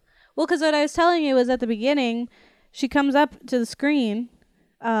minute. Well, because what I was telling you was at the beginning, she comes up to the screen.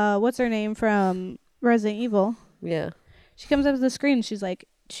 What's her name from Resident Evil? Yeah. She comes up to the screen and she's like,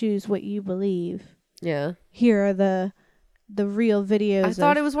 choose what you believe. Yeah. Here are the real videos. I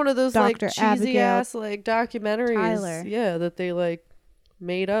thought it was one of those Dr. cheesy Abigail ass documentaries. Tyler. Yeah, that they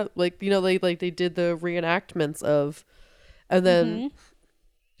made up. They did the reenactments of, and then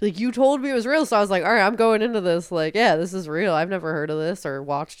you told me it was real, so I was like, all right, I'm going into this yeah, this is real. I've never heard of this or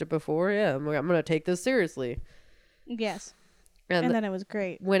watched it before. Yeah, I'm gonna take this seriously. Yes. And then it was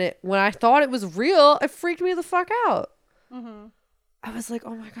great. When I thought it was real, it freaked me the fuck out. I was like,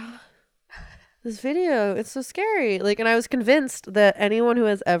 oh my god, this video, it's so scary. And I was convinced that anyone who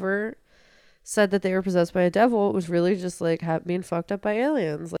has ever said that they were possessed by a devil was really just being fucked up by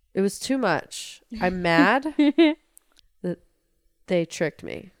aliens. It was too much. I'm mad that they tricked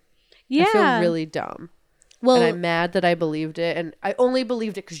me. Yeah. I feel really dumb. Well, and I'm mad that I believed it. And I only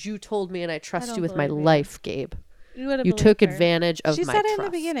believed it because you told me, and I trust you with my life, Gabe. You took advantage of my trust. She said it in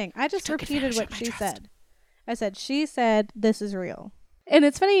the beginning. I just repeated what she said. I said, she said, this is real. And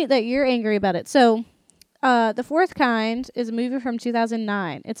it's funny that you're angry about it. So, The Fourth Kind is a movie from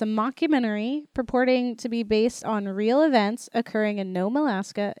 2009. It's a mockumentary purporting to be based on real events occurring in Nome,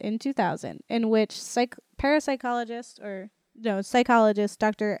 Alaska in 2000, in which psychologist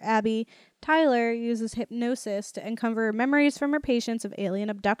Dr. Abby Tyler uses hypnosis to uncover memories from her patients of alien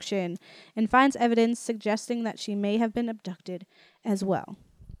abduction and finds evidence suggesting that she may have been abducted as well.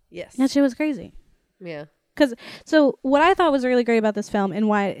 Yes. That shit was crazy. Yeah. So what I thought was really great about this film and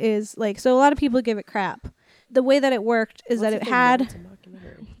why it is so a lot of people give it crap. The way that it worked is that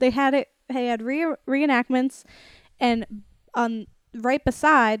they had reenactments, and on right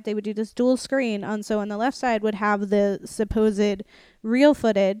beside they would do this dual screen on the left side would have the supposed real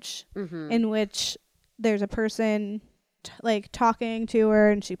footage in which there's a person talking to her,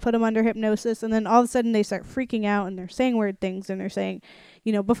 and she put them under hypnosis, and then all of a sudden they start freaking out and they're saying weird things, and they're saying,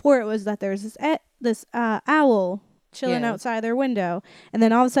 before it was that there's this owl chilling outside their window, and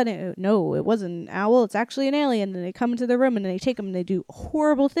then all of a sudden, no, it wasn't an owl, it's actually an alien, and they come into the room and they take them and they do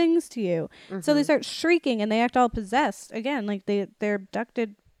horrible things to you. So they start shrieking and they act all possessed again, they're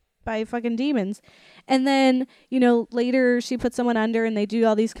abducted by fucking demons. And then later she puts someone under and they do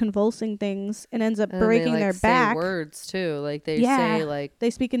all these convulsing things and ends up breaking their back. Words too, they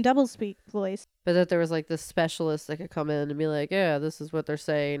speak in double speak voice. But that there was this specialist that could come in and be like, yeah, this is what they're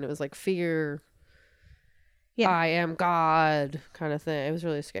saying. It was fear. Yeah. I am God kind of thing. It was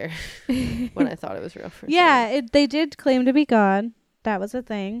really scary when I thought it was real. Sure. They did claim to be God. That was a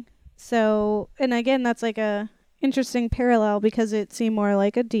thing. So, and again, that's a interesting parallel because it seemed more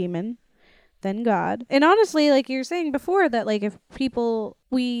like a demon than God. And honestly, you're saying before that, if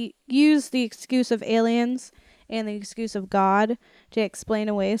we use the excuse of aliens and the excuse of God to explain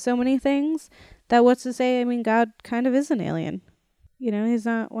away so many things, that what's to say, God kind of is an alien. He's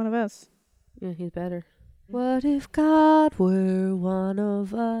not one of us. Yeah, he's better. What if God were one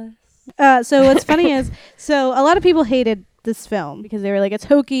of us? So what's funny is, a lot of people hated this film because they were like, it's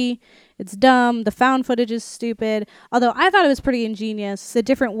hokey, it's dumb, the found footage is stupid. Although I thought it was pretty ingenious, the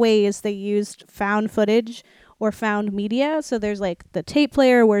different ways they used found footage or found media. So there's like the tape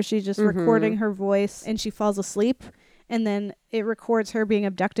player where she's just recording her voice and she falls asleep, and then it records her being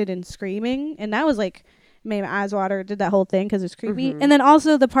abducted and screaming, and that was like made my eyes water. Did that whole thing because it's creepy. And then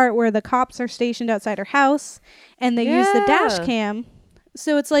also the part where the cops are stationed outside her house and they use the dash cam.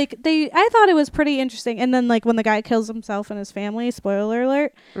 So it's like I thought it was pretty interesting. And then like when the guy kills himself and his family, spoiler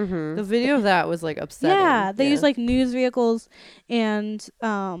alert. The video of that was like upsetting. Yeah, they use like news vehicles and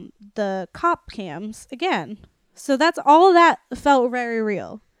the cop cams again. So that's all that felt very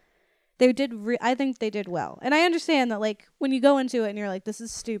real. They did I think they did well. And I understand that like when you go into it and you're like, this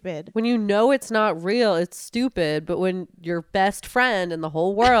is stupid. When you know it's not real, it's stupid. But when your best friend in the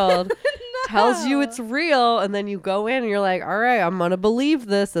whole world tells you it's real, and then you go in and you're like, all right, I'm gonna believe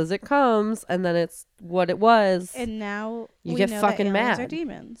this as it comes, and then it's what it was. And now you we get know fucking that aliens mad. are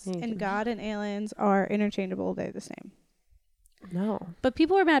demons. And God and aliens are interchangeable. They're the same. No. But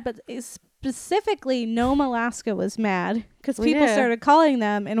people were mad, but specifically Nome, Alaska was mad because people started calling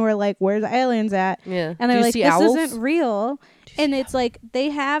them and were like, where's the aliens at? Yeah. And they're like, this owls? isn't real. And it's like they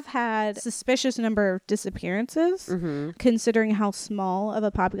have had suspicious number of disappearances considering how small of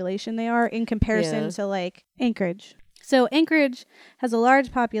a population they are in comparison to like Anchorage. So Anchorage has a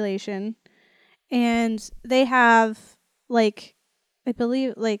large population and they have like, I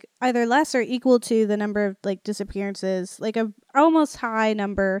believe like either less or equal to the number of like disappearances, like a almost high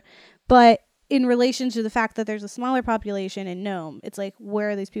number, but in relation to the fact that there's a smaller population in Nome, it's like, where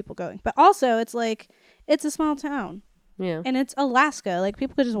are these people going? But also it's like, it's a small town. Yeah. And it's Alaska. Like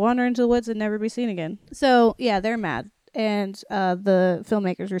people could just wander into the woods and never be seen again. So yeah, they're mad. And the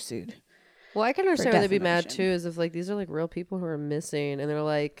filmmakers were sued. Well, I can understand why they'd be mad defamation. too, is if like these are like real people who are missing and they're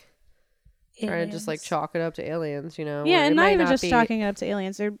like trying to just like chalk it up to aliens, you know? Yeah, where and it not might even just be- chalking it up to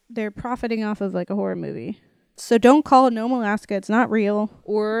aliens. They're profiting off of like a horror movie. So don't call it Nome, Alaska. It's not real,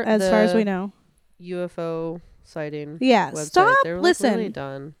 or as far as we know. UFO sighting. Yeah, website. stop. They're like Listen, really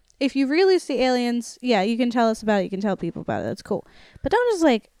done. if you really see aliens, yeah, you can tell us about it. You can tell people about it. That's cool. But don't just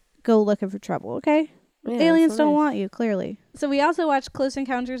like go looking for trouble, okay? Yeah, Aliens that's don't nice. want you, clearly. So we also watched Close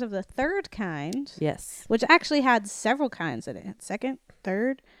Encounters of the Third Kind, Yes. which actually had several kinds in it. Second,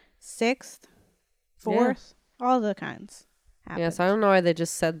 third, sixth, fourth, all the kinds. Happened. Yes, I don't know why they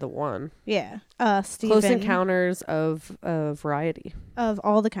just said the one. Yeah. Stephen. Close Encounters of a variety. Of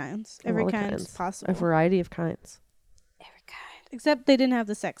all the kinds. Of Every all the kind kinds. possible. A variety of kinds. Every kind. Except they didn't have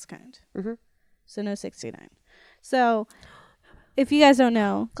the sex kind. Mm-hmm. So no 69. So, if you guys don't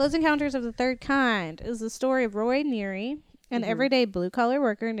know, Close Encounters of the Third Kind is the story of Roy Neary, an everyday blue-collar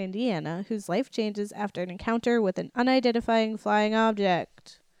worker in Indiana whose life changes after an encounter with an unidentifying flying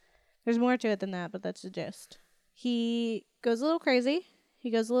object. There's more to it than that, but that's the gist. He goes a little crazy. He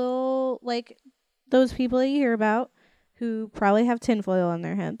goes a little like those people that you hear about who probably have tinfoil on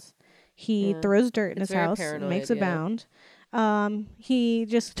their heads. He throws dirt in It's his very house and paranoid, makes a yeah. bound. He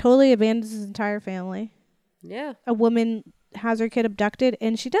just totally abandons his entire family. Yeah. A woman has her kid abducted,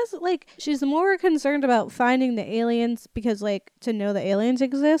 and she does like she's more concerned about finding the aliens because like to know the aliens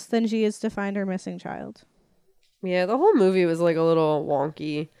exist than she is to find her missing child. Yeah, the whole movie was like a little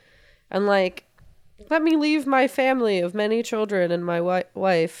wonky. And like, let me leave my family of many children and my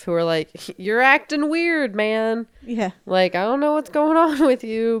wife who are like, you're acting weird, man. Yeah. Like, I don't know what's going on with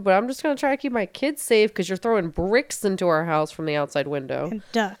you, but I'm just going to try to keep my kids safe because you're throwing bricks into our house from the outside window. And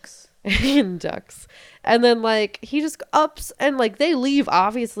ducks. And ducks. And then, like, he just ups and, like, they leave,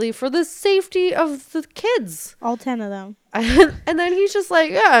 obviously, for the safety of the kids. All 10 of them. And then he's just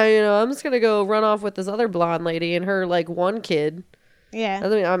like, yeah, you know, I'm just going to go run off with this other blonde lady and her, like, one kid. Yeah. I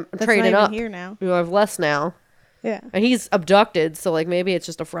mean, I'm That's trading not even up. here now. You know, I have less now. Yeah. And he's abducted, so, like, maybe it's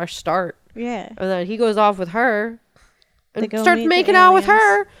just a fresh start. Yeah. And then he goes off with her They and go starts meet the making out with aliens.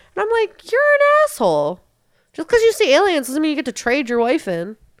 her. And I'm like, you're an asshole. Just because you see aliens doesn't mean you get to trade your wife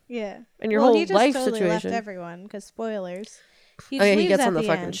in. Yeah. And your well, whole he just life totally situation. left everyone because spoilers. He Oh, yeah, just he leaves gets at on the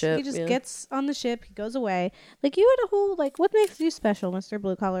fucking end. ship, He just yeah. gets on the ship. He goes away. Like you had a whole like, what makes you special, Mr.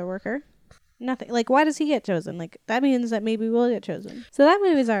 Blue Collar Worker? Nothing. Like, why does he get chosen? Like that means that maybe we'll get chosen. So that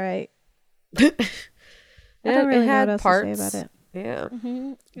movie's all right. I don't really know what else to say about it. Yeah.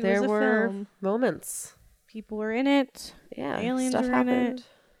 Mm-hmm. There was a were film. moments. People were in it. Yeah. Aliens stuff were in it. happened.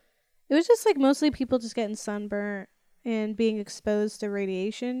 It was just like mostly people just getting sunburnt and being exposed to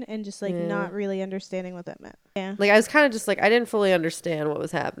radiation and just like Yeah. not really understanding what that meant. Yeah. Like, I was kind of just like, I didn't fully understand what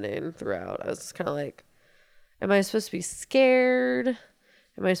was happening throughout. I was just kind of like, am I supposed to be scared?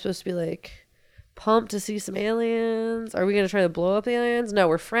 Am I supposed to be like pumped to see some aliens? Are we going to try to blow up the aliens? No,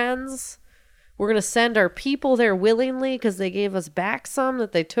 we're friends. we're going to send our people there willingly because they gave us back some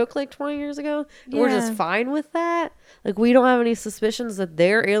that they took like 20 years ago. And we're just fine with that. Like, we don't have any suspicions that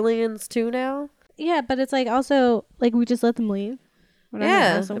they're aliens too now. Yeah, but it's like also like we just let them leave.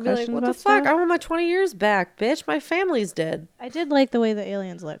 Yeah. I'd be like, what the fuck? I want my 20 years back, bitch. My family's dead. I did like the way the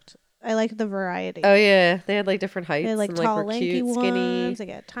aliens looked. I liked the variety. Oh, yeah. They had like different heights. They had like and, tall, were lanky cute, ones. skinny. They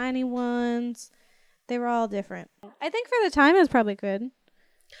got tiny ones. They were all different. I think for the time it was probably good.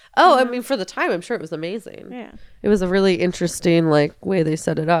 Oh, I mean, for the time, I'm sure it was amazing. Yeah. It was a really interesting, like, way they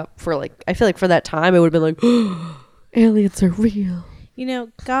set it up for, like, I feel like for that time, it would have been like, oh, aliens are real. You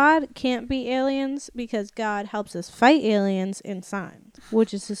know, God can't be aliens because God helps us fight aliens in science,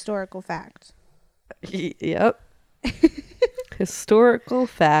 which is historical fact. Yep. Historical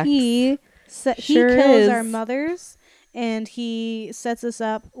fact. He Sure kills is. our mothers, and he sets us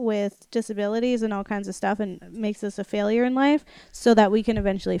up with disabilities and all kinds of stuff and makes us a failure in life so that we can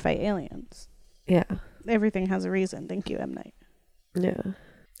eventually fight aliens. Yeah. Everything has a reason. Thank you, M. Night. Yeah.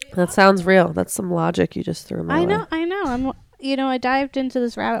 That sounds real. That's some logic you just threw my way. I know. I dived into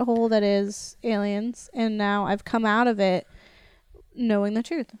this rabbit hole that is aliens, and now I've come out of it knowing the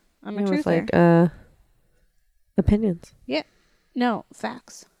truth. I'm a With, truther. like, opinions. Yeah. No,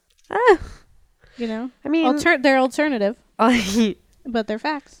 facts. Ah. You know? I mean, They're alternative, but they're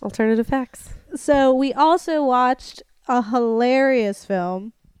facts. alternative facts. So we also watched a hilarious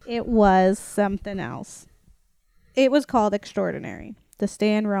film. It was something else. It was called Extraordinary, the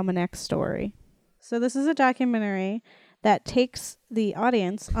Stan Romanek story. So this is a documentary that takes the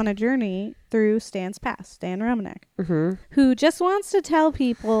audience on a journey through Stan's past, Stan Romanek, who just wants to tell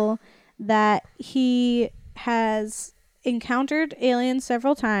people that he has encountered aliens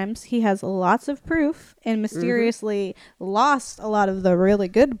several times. He has lots of proof and mysteriously lost a lot of the really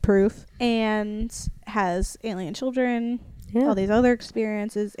good proof and has alien children, all these other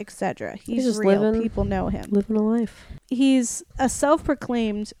experiences, etc. He's just real. People know him. Living a life. He's a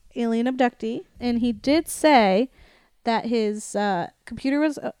self-proclaimed alien abductee, and he did say that his computer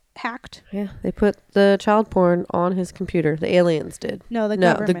was hacked. Yeah, they put the child porn on his computer. The aliens did. No, the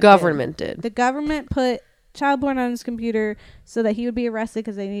government did. The government put child porn on his computer so that he would be arrested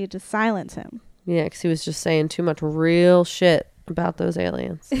because they needed to silence him. Yeah, because he was just saying too much real shit about those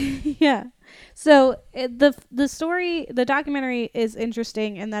aliens. Yeah. So the story, the documentary is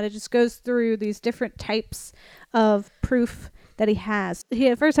interesting in that it just goes through these different types of proof that he has. He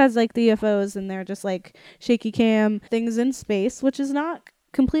at first has like the UFOs, and they're just like shaky cam things in space, which is not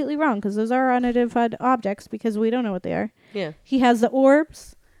completely wrong because those are unidentified objects because we don't know what they are. Yeah. He has the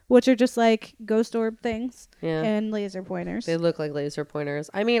orbs, which are just like ghost orb things, and laser pointers. They look like laser pointers.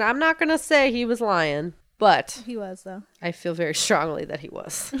 I mean, I'm not going to say he was lying, but He was, though. I feel very strongly that he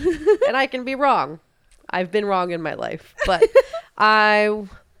was. And I can be wrong. I've been wrong in my life, but I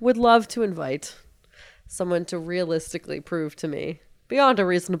would love to invite someone to realistically prove to me, beyond a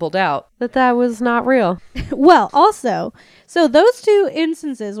reasonable doubt, that that was not real. Well, also, so those two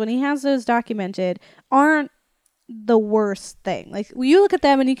instances, when he has those documented, aren't the worst thing. Like, you look at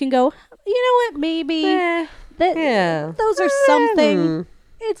them and you can go, you know what, maybe those are something.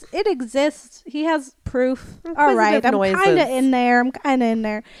 It exists. He has proof. All right, I'm kind of in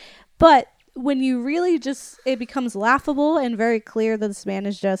there. But when you really it becomes laughable and very clear that this man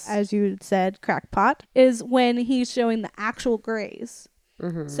is just, as you said, crackpot, is when he's showing the actual grays.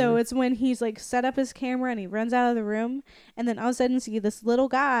 So it's when he's like set up his camera and he runs out of the room, and then all of a sudden you see this little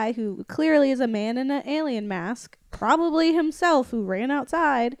guy who clearly is a man in an alien mask, probably himself, who ran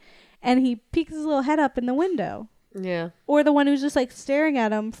outside, and he peeks his little head up in the window. Yeah. Or the one who's just like staring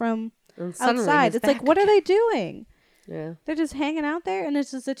at him from outside. It's like, what are they doing? Yeah. They're just hanging out there, and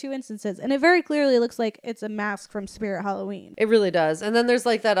it's just the two instances. And it very clearly looks like it's a mask from Spirit Halloween. It really does. And then there's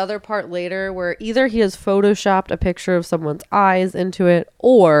like that other part later where either he has photoshopped a picture of someone's eyes into it,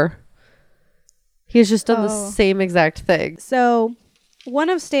 or he has just done the same exact thing. So one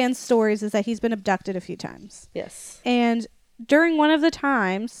of Stan's stories is that he's been abducted a few times. Yes. And during one of the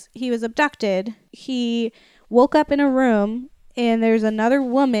times he was abducted, he woke up in a room, and there's another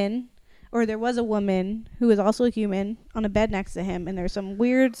woman, or there was a woman who was also a human on a bed next to him, and there's some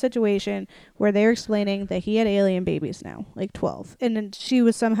weird situation where they're explaining that he had alien babies now, like 12, and then she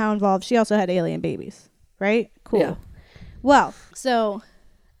was somehow involved. She also had alien babies, right? Cool. Yeah. Well, so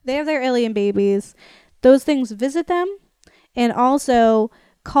they have their alien babies. Those things visit them and also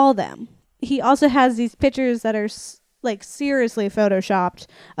call them. He also has these pictures that are like seriously photoshopped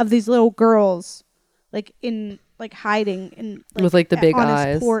of these little girls, like in like hiding in like, with like the big on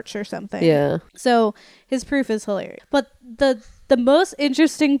eyes, his porch or something. Yeah. So his proof is hilarious. But the most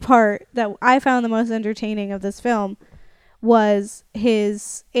interesting part that I found the most entertaining of this film was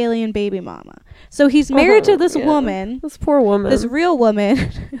his alien baby mama. So he's married to this woman, this poor woman, this real woman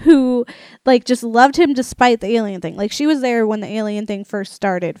who like just loved him despite the alien thing. Like she was there when the alien thing first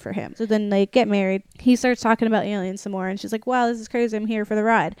started for him. So then they get married. He starts talking about aliens some more, and she's like, wow, this is crazy, I'm here for the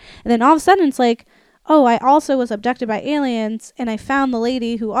ride. And then all of a sudden it's like, oh, I also was abducted by aliens, and I found the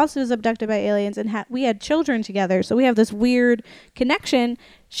lady who also was abducted by aliens, and we had children together, so we have this weird connection.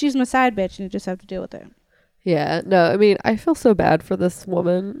 She's my side bitch, and you just have to deal with it. Yeah, no, I mean, I feel so bad for this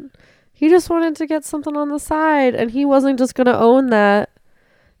woman. He just wanted to get something on the side, and he wasn't just going to own that.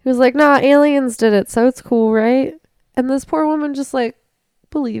 He was like, nah, aliens did it, so it's cool, right? And this poor woman just, like,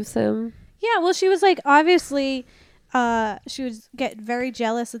 believes him. Yeah, well, she was like, obviously, she would get very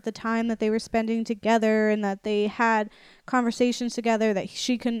jealous at the time that they were spending together and that they had conversations together that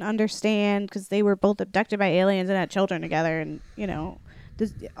she couldn't understand because they were both abducted by aliens and had children together. And, you know,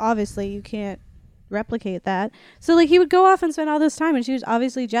 obviously you can't replicate that. So, like, he would go off and spend all this time, and she was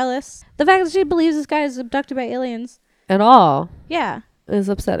obviously jealous. The fact that she believes this guy is abducted by aliens. And all. Yeah. Is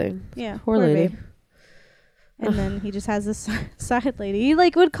upsetting. Yeah. Poor lady. Babe. And then he just has this side lady. He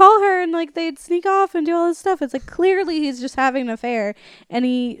like would call her and like they'd sneak off and do all this stuff. It's like clearly he's just having an affair, and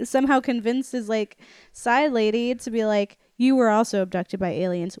he somehow convinced his like side lady to be like, you were also abducted by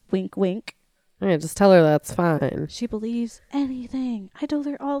aliens. Wink, wink. Yeah, just tell her that's fine. She believes anything. I told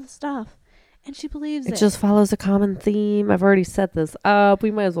her all the stuff, and she believes it. It just follows a common theme. I've already set this up.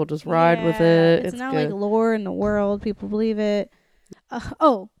 We might as well just ride with it. It's not good. like lore in the world. People believe it.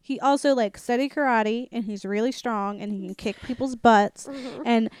 He also like studied karate, and he's really strong, and he can kick people's butts. Mm-hmm.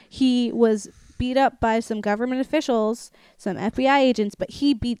 And he was beat up by some government officials, some FBI agents, but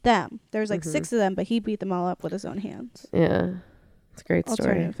he beat them. There's like 6 of them, but he beat them all up with his own hands. Yeah, it's a great story.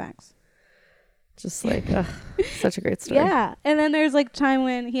 Alternative facts. Just like such a great story. Yeah, and then there's like time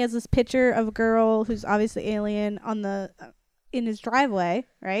when he has this picture of a girl who's obviously alien on the in his driveway,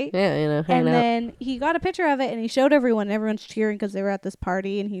 right? Yeah, you know, and hanging out. then he got a picture of it and he showed everyone, and everyone's cheering because they were at this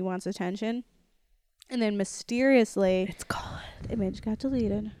party and he wants attention. And then mysteriously, It's gone. the image got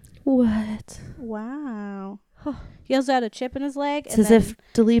deleted. What? Wow. He also had a chip in his leg. It's as if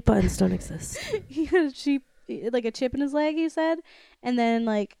delete buttons don't exist. He had a chip in his leg, he said. And then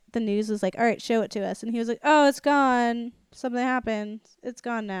like the news was like, all right, show it to us. And he was like, oh, it's gone. Something happened. It's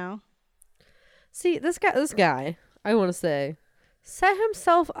gone now. See, this guy, I want to say, set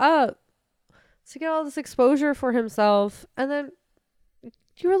himself up to get all this exposure for himself, and then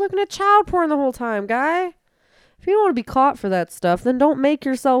you were looking at child porn the whole time, guy. If you don't want to be caught for that stuff, then don't make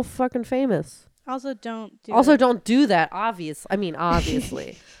yourself fucking famous. Also, don't do that.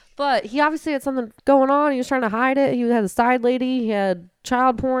 Obviously. But he obviously had something going on. He was trying to hide it. He had a side lady. He had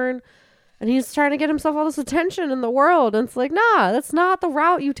child porn. And he's trying to get himself all this attention in the world. And it's like, nah, that's not the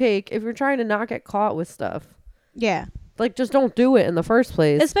route you take if you're trying to not get caught with stuff. Yeah. Like, just don't do it in the first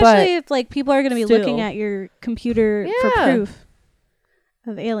place. Especially if, like, people are going to be looking still. at your computer for proof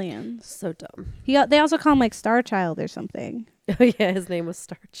of aliens. So dumb. They also call him, like, Star Child or something. Oh, yeah, his name was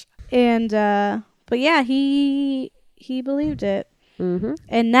Starch. And, but yeah, he believed it. Mm-hmm.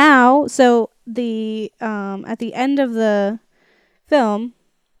 And now, so the, at the end of the film,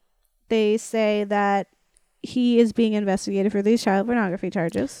 they say that he is being investigated for these child pornography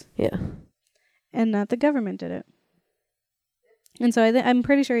charges. Yeah. And that the government did it. And so I'm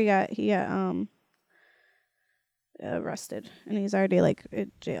pretty sure he got arrested, and he's already like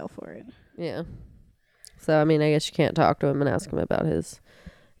in jail for it. Yeah. So I mean, I guess you can't talk to him and ask him about his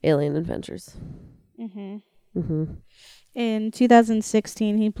alien adventures. Mhm. Mhm. In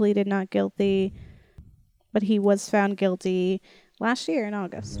 2016, he pleaded not guilty, but he was found guilty last year in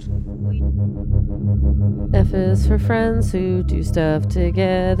August. F is for friends who do stuff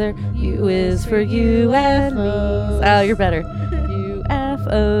together. U is for you and me. Oh, you're better.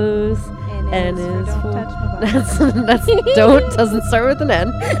 UFOs. N is for don't touch my body. That's don't doesn't start with an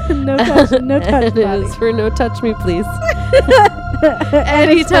N. No touch, no touch. N is for no touch me, please. Anytime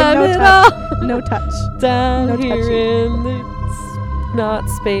Anytime no at touch. all. No touch. Down No here touching. in the not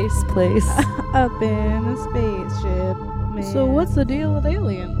space place. Up in a spaceship. Man. So what's the deal with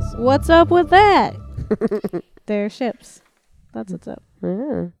aliens? What's up with that? They're ships. That's what's up.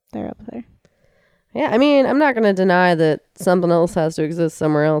 Yeah. They're up there. Yeah, I mean, I'm not going to deny that something else has to exist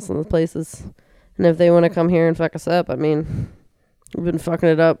somewhere else in the places. And if they want to come here and fuck us up, I mean, we've been fucking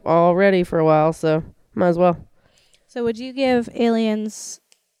it up already for a while, so might as well. So would you give aliens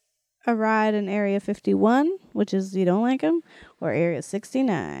a ride in Area 51, which is you don't like them, or Area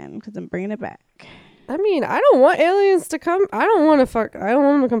 69, because I'm bringing it back? I mean, I don't want aliens to come. I don't want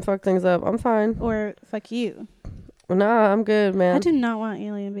them to come fuck things up. I'm fine. Or fuck you. Nah, I'm good, man. I do not want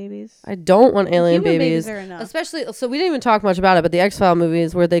alien babies. I don't want alien Human babies. are enough. Especially, so we didn't even talk much about it, but the X-File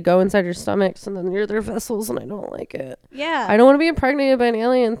movies where they go inside your stomachs and then you're their vessels, and I don't like it. Yeah. I don't want to be impregnated by an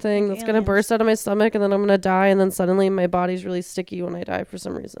alien thing Like that's going to burst out of my stomach, and then I'm going to die, and then suddenly my body's really sticky when I die for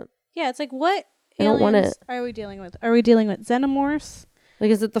some reason. Yeah, it's like, what I don't want aliens it. are we dealing with? Are we dealing with xenomorphs? Like,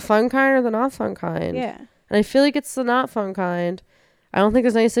 is it the fun kind or the not fun kind? Yeah. And I feel like it's the not fun kind. I don't think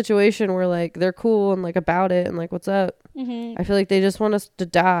there's any situation where, like, they're cool and, like, about it and, like, what's up? Mm-hmm. I feel like they just want us to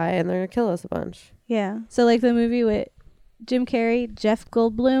die, and they're going to kill us a bunch. Yeah. So, like, the movie with Jim Carrey, Jeff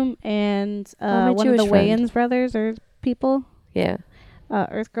Goldblum, and my one of the Jewish friend. Wayans brothers or people. Yeah.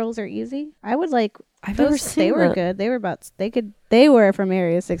 Earth Girls Are Easy. I would like I've never those. seen They were that. good. They were from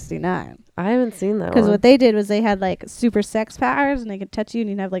Area 69. I haven't seen that Because one. what they did was they had like super sex powers and they could touch you and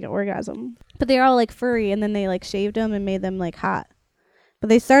you'd have like an orgasm. But they were all like furry, and then they like shaved them and made them like hot. But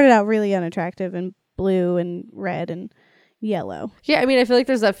they started out really unattractive and blue and red and yellow. Yeah, I mean, I feel like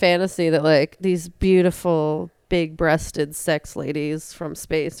there's that fantasy that, like, these beautiful, big-breasted sex ladies from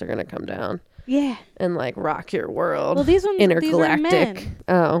space are going to come down Yeah. and, like, rock your world. Well, these ones, Intergalactic. these are men.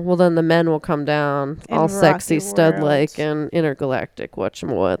 Oh, well, then the men will come down And all rock sexy, your stud-like, world. and intergalactic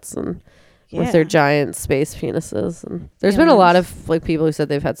whatchamwhats, and Yeah. with their giant space penises. And there's been a lot of, like, people who said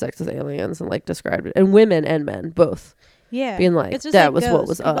they've had sex with aliens and, like, described it. And women and men, both. Yeah. Being like, It's just that like was what ghosts.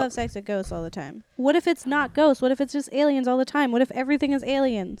 was People up. have sex with ghosts all the time. What if it's not ghosts? What if it's just aliens all the time? What if everything is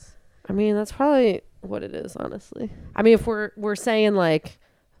aliens? I mean, that's probably what it is, honestly. I mean, if we're saying, like,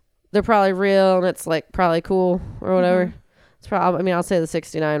 they're probably real and it's, like, probably cool or whatever, Mhm. it's probably, I mean, I'll say the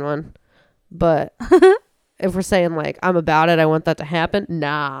 69 one. But if we're saying, like, I'm about it, I want that to happen,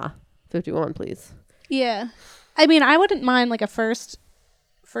 nah. 51, please. Yeah. I mean, I wouldn't mind like a first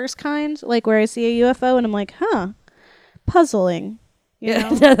kind, like where I see a UFO and I'm like, huh, puzzling. You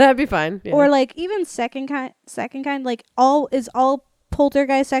know? That'd be fine. Yeah. Or like even second kind, like all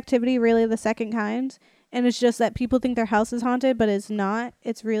poltergeist activity really the second kind? And it's just that people think their house is haunted, but it's not.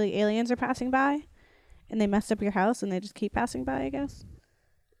 It's really aliens are passing by and they messed up your house and they just keep passing by, I guess.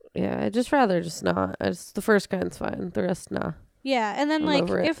 Yeah, I'd just rather just not. The first kind's fine. The rest, nah. Yeah, and then I'm like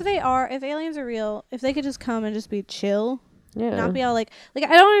over it. if aliens are real, if they could just come and just be chill, Yeah. not be all like I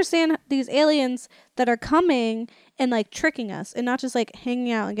don't understand these aliens that are coming and like tricking us and not just like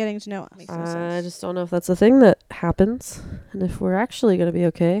hanging out and getting to know us. Makes no I sense. just don't know if that's a thing that happens, and if we're actually gonna be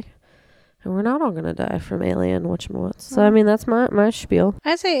okay, and we're not all gonna die from alien whatchamawhats. So I mean, that's my spiel.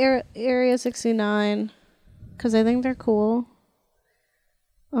 I say Area 69 because I think they're cool.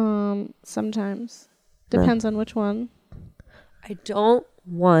 Sometimes depends on which one. I don't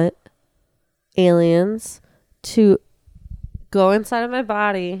want aliens to go inside of my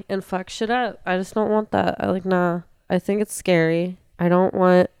body and fuck shit up. I just don't want that. Nah. I think it's scary. I don't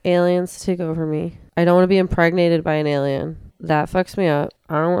want aliens to take over me. I don't want to be impregnated by an alien. That fucks me up.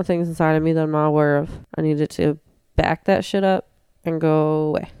 I don't want things inside of me that I'm not aware of. I need it to back that shit up and go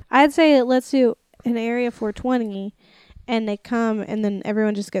away. I'd say let's do an Area 420 and they come and then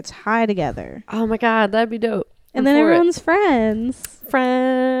everyone just gets high together. Oh my God, that'd be dope. And then everyone's friends.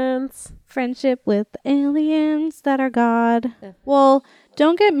 Friendship with aliens that are God. Yeah. Well,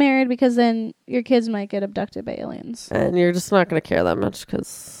 don't get married because then your kids might get abducted by aliens. And you're just not going to care that much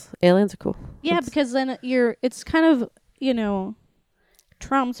because aliens are cool. Yeah, because then it's kind of,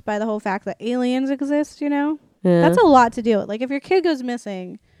 trumped by the whole fact that aliens exist, Yeah. That's a lot to deal with. Like if your kid goes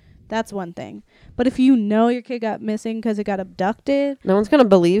missing, that's one thing. But if you know your kid got missing because it got abducted. No one's going to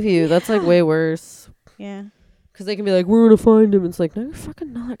believe you. That's like way worse. Yeah. Because they can be like, we're going to find him. It's like, no, you're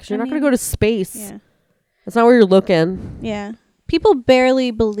fucking not. Because you're not going to go to space. Yeah. That's not where you're looking. Yeah. People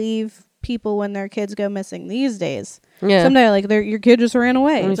barely believe people when their kids go missing these days. Yeah. Someday, like, your kid just ran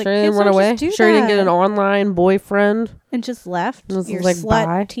away. Sure It's like, he didn't kids run don't away? just do Sure he didn't get that. an online boyfriend? And just left. This is Your like, slut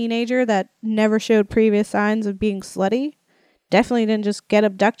bye. teenager that never showed previous signs of being slutty definitely didn't just get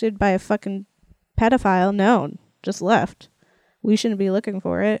abducted by a fucking pedophile. No, just left. We shouldn't be looking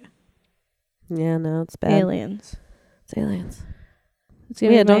for it. Yeah, no, it's bad. Aliens. It's aliens. It's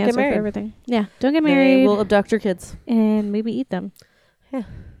gonna be my don't get answer for married. everything. Yeah, don't get They married will abduct your kids. and maybe eat them. Yeah.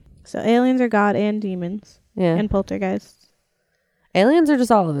 So aliens are God and demons Yeah. and poltergeists. Aliens are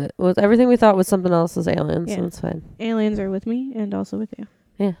just all of it. With everything we thought was something else is aliens. Yeah. So it's fine. Aliens are with me and also with you.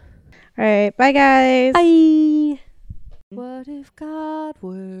 Yeah. All right. Bye, guys. Bye. What if God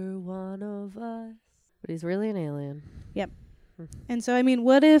were one of us? But he's really an alien. And so, I mean,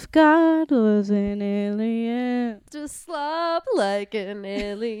 what if God was an alien? Just slop like an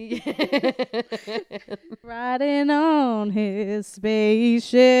alien. Riding on his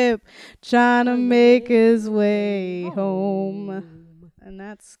spaceship, trying to make his way home. And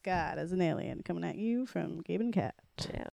that's Scott as an alien coming at you from Gabe and Cat. Yeah.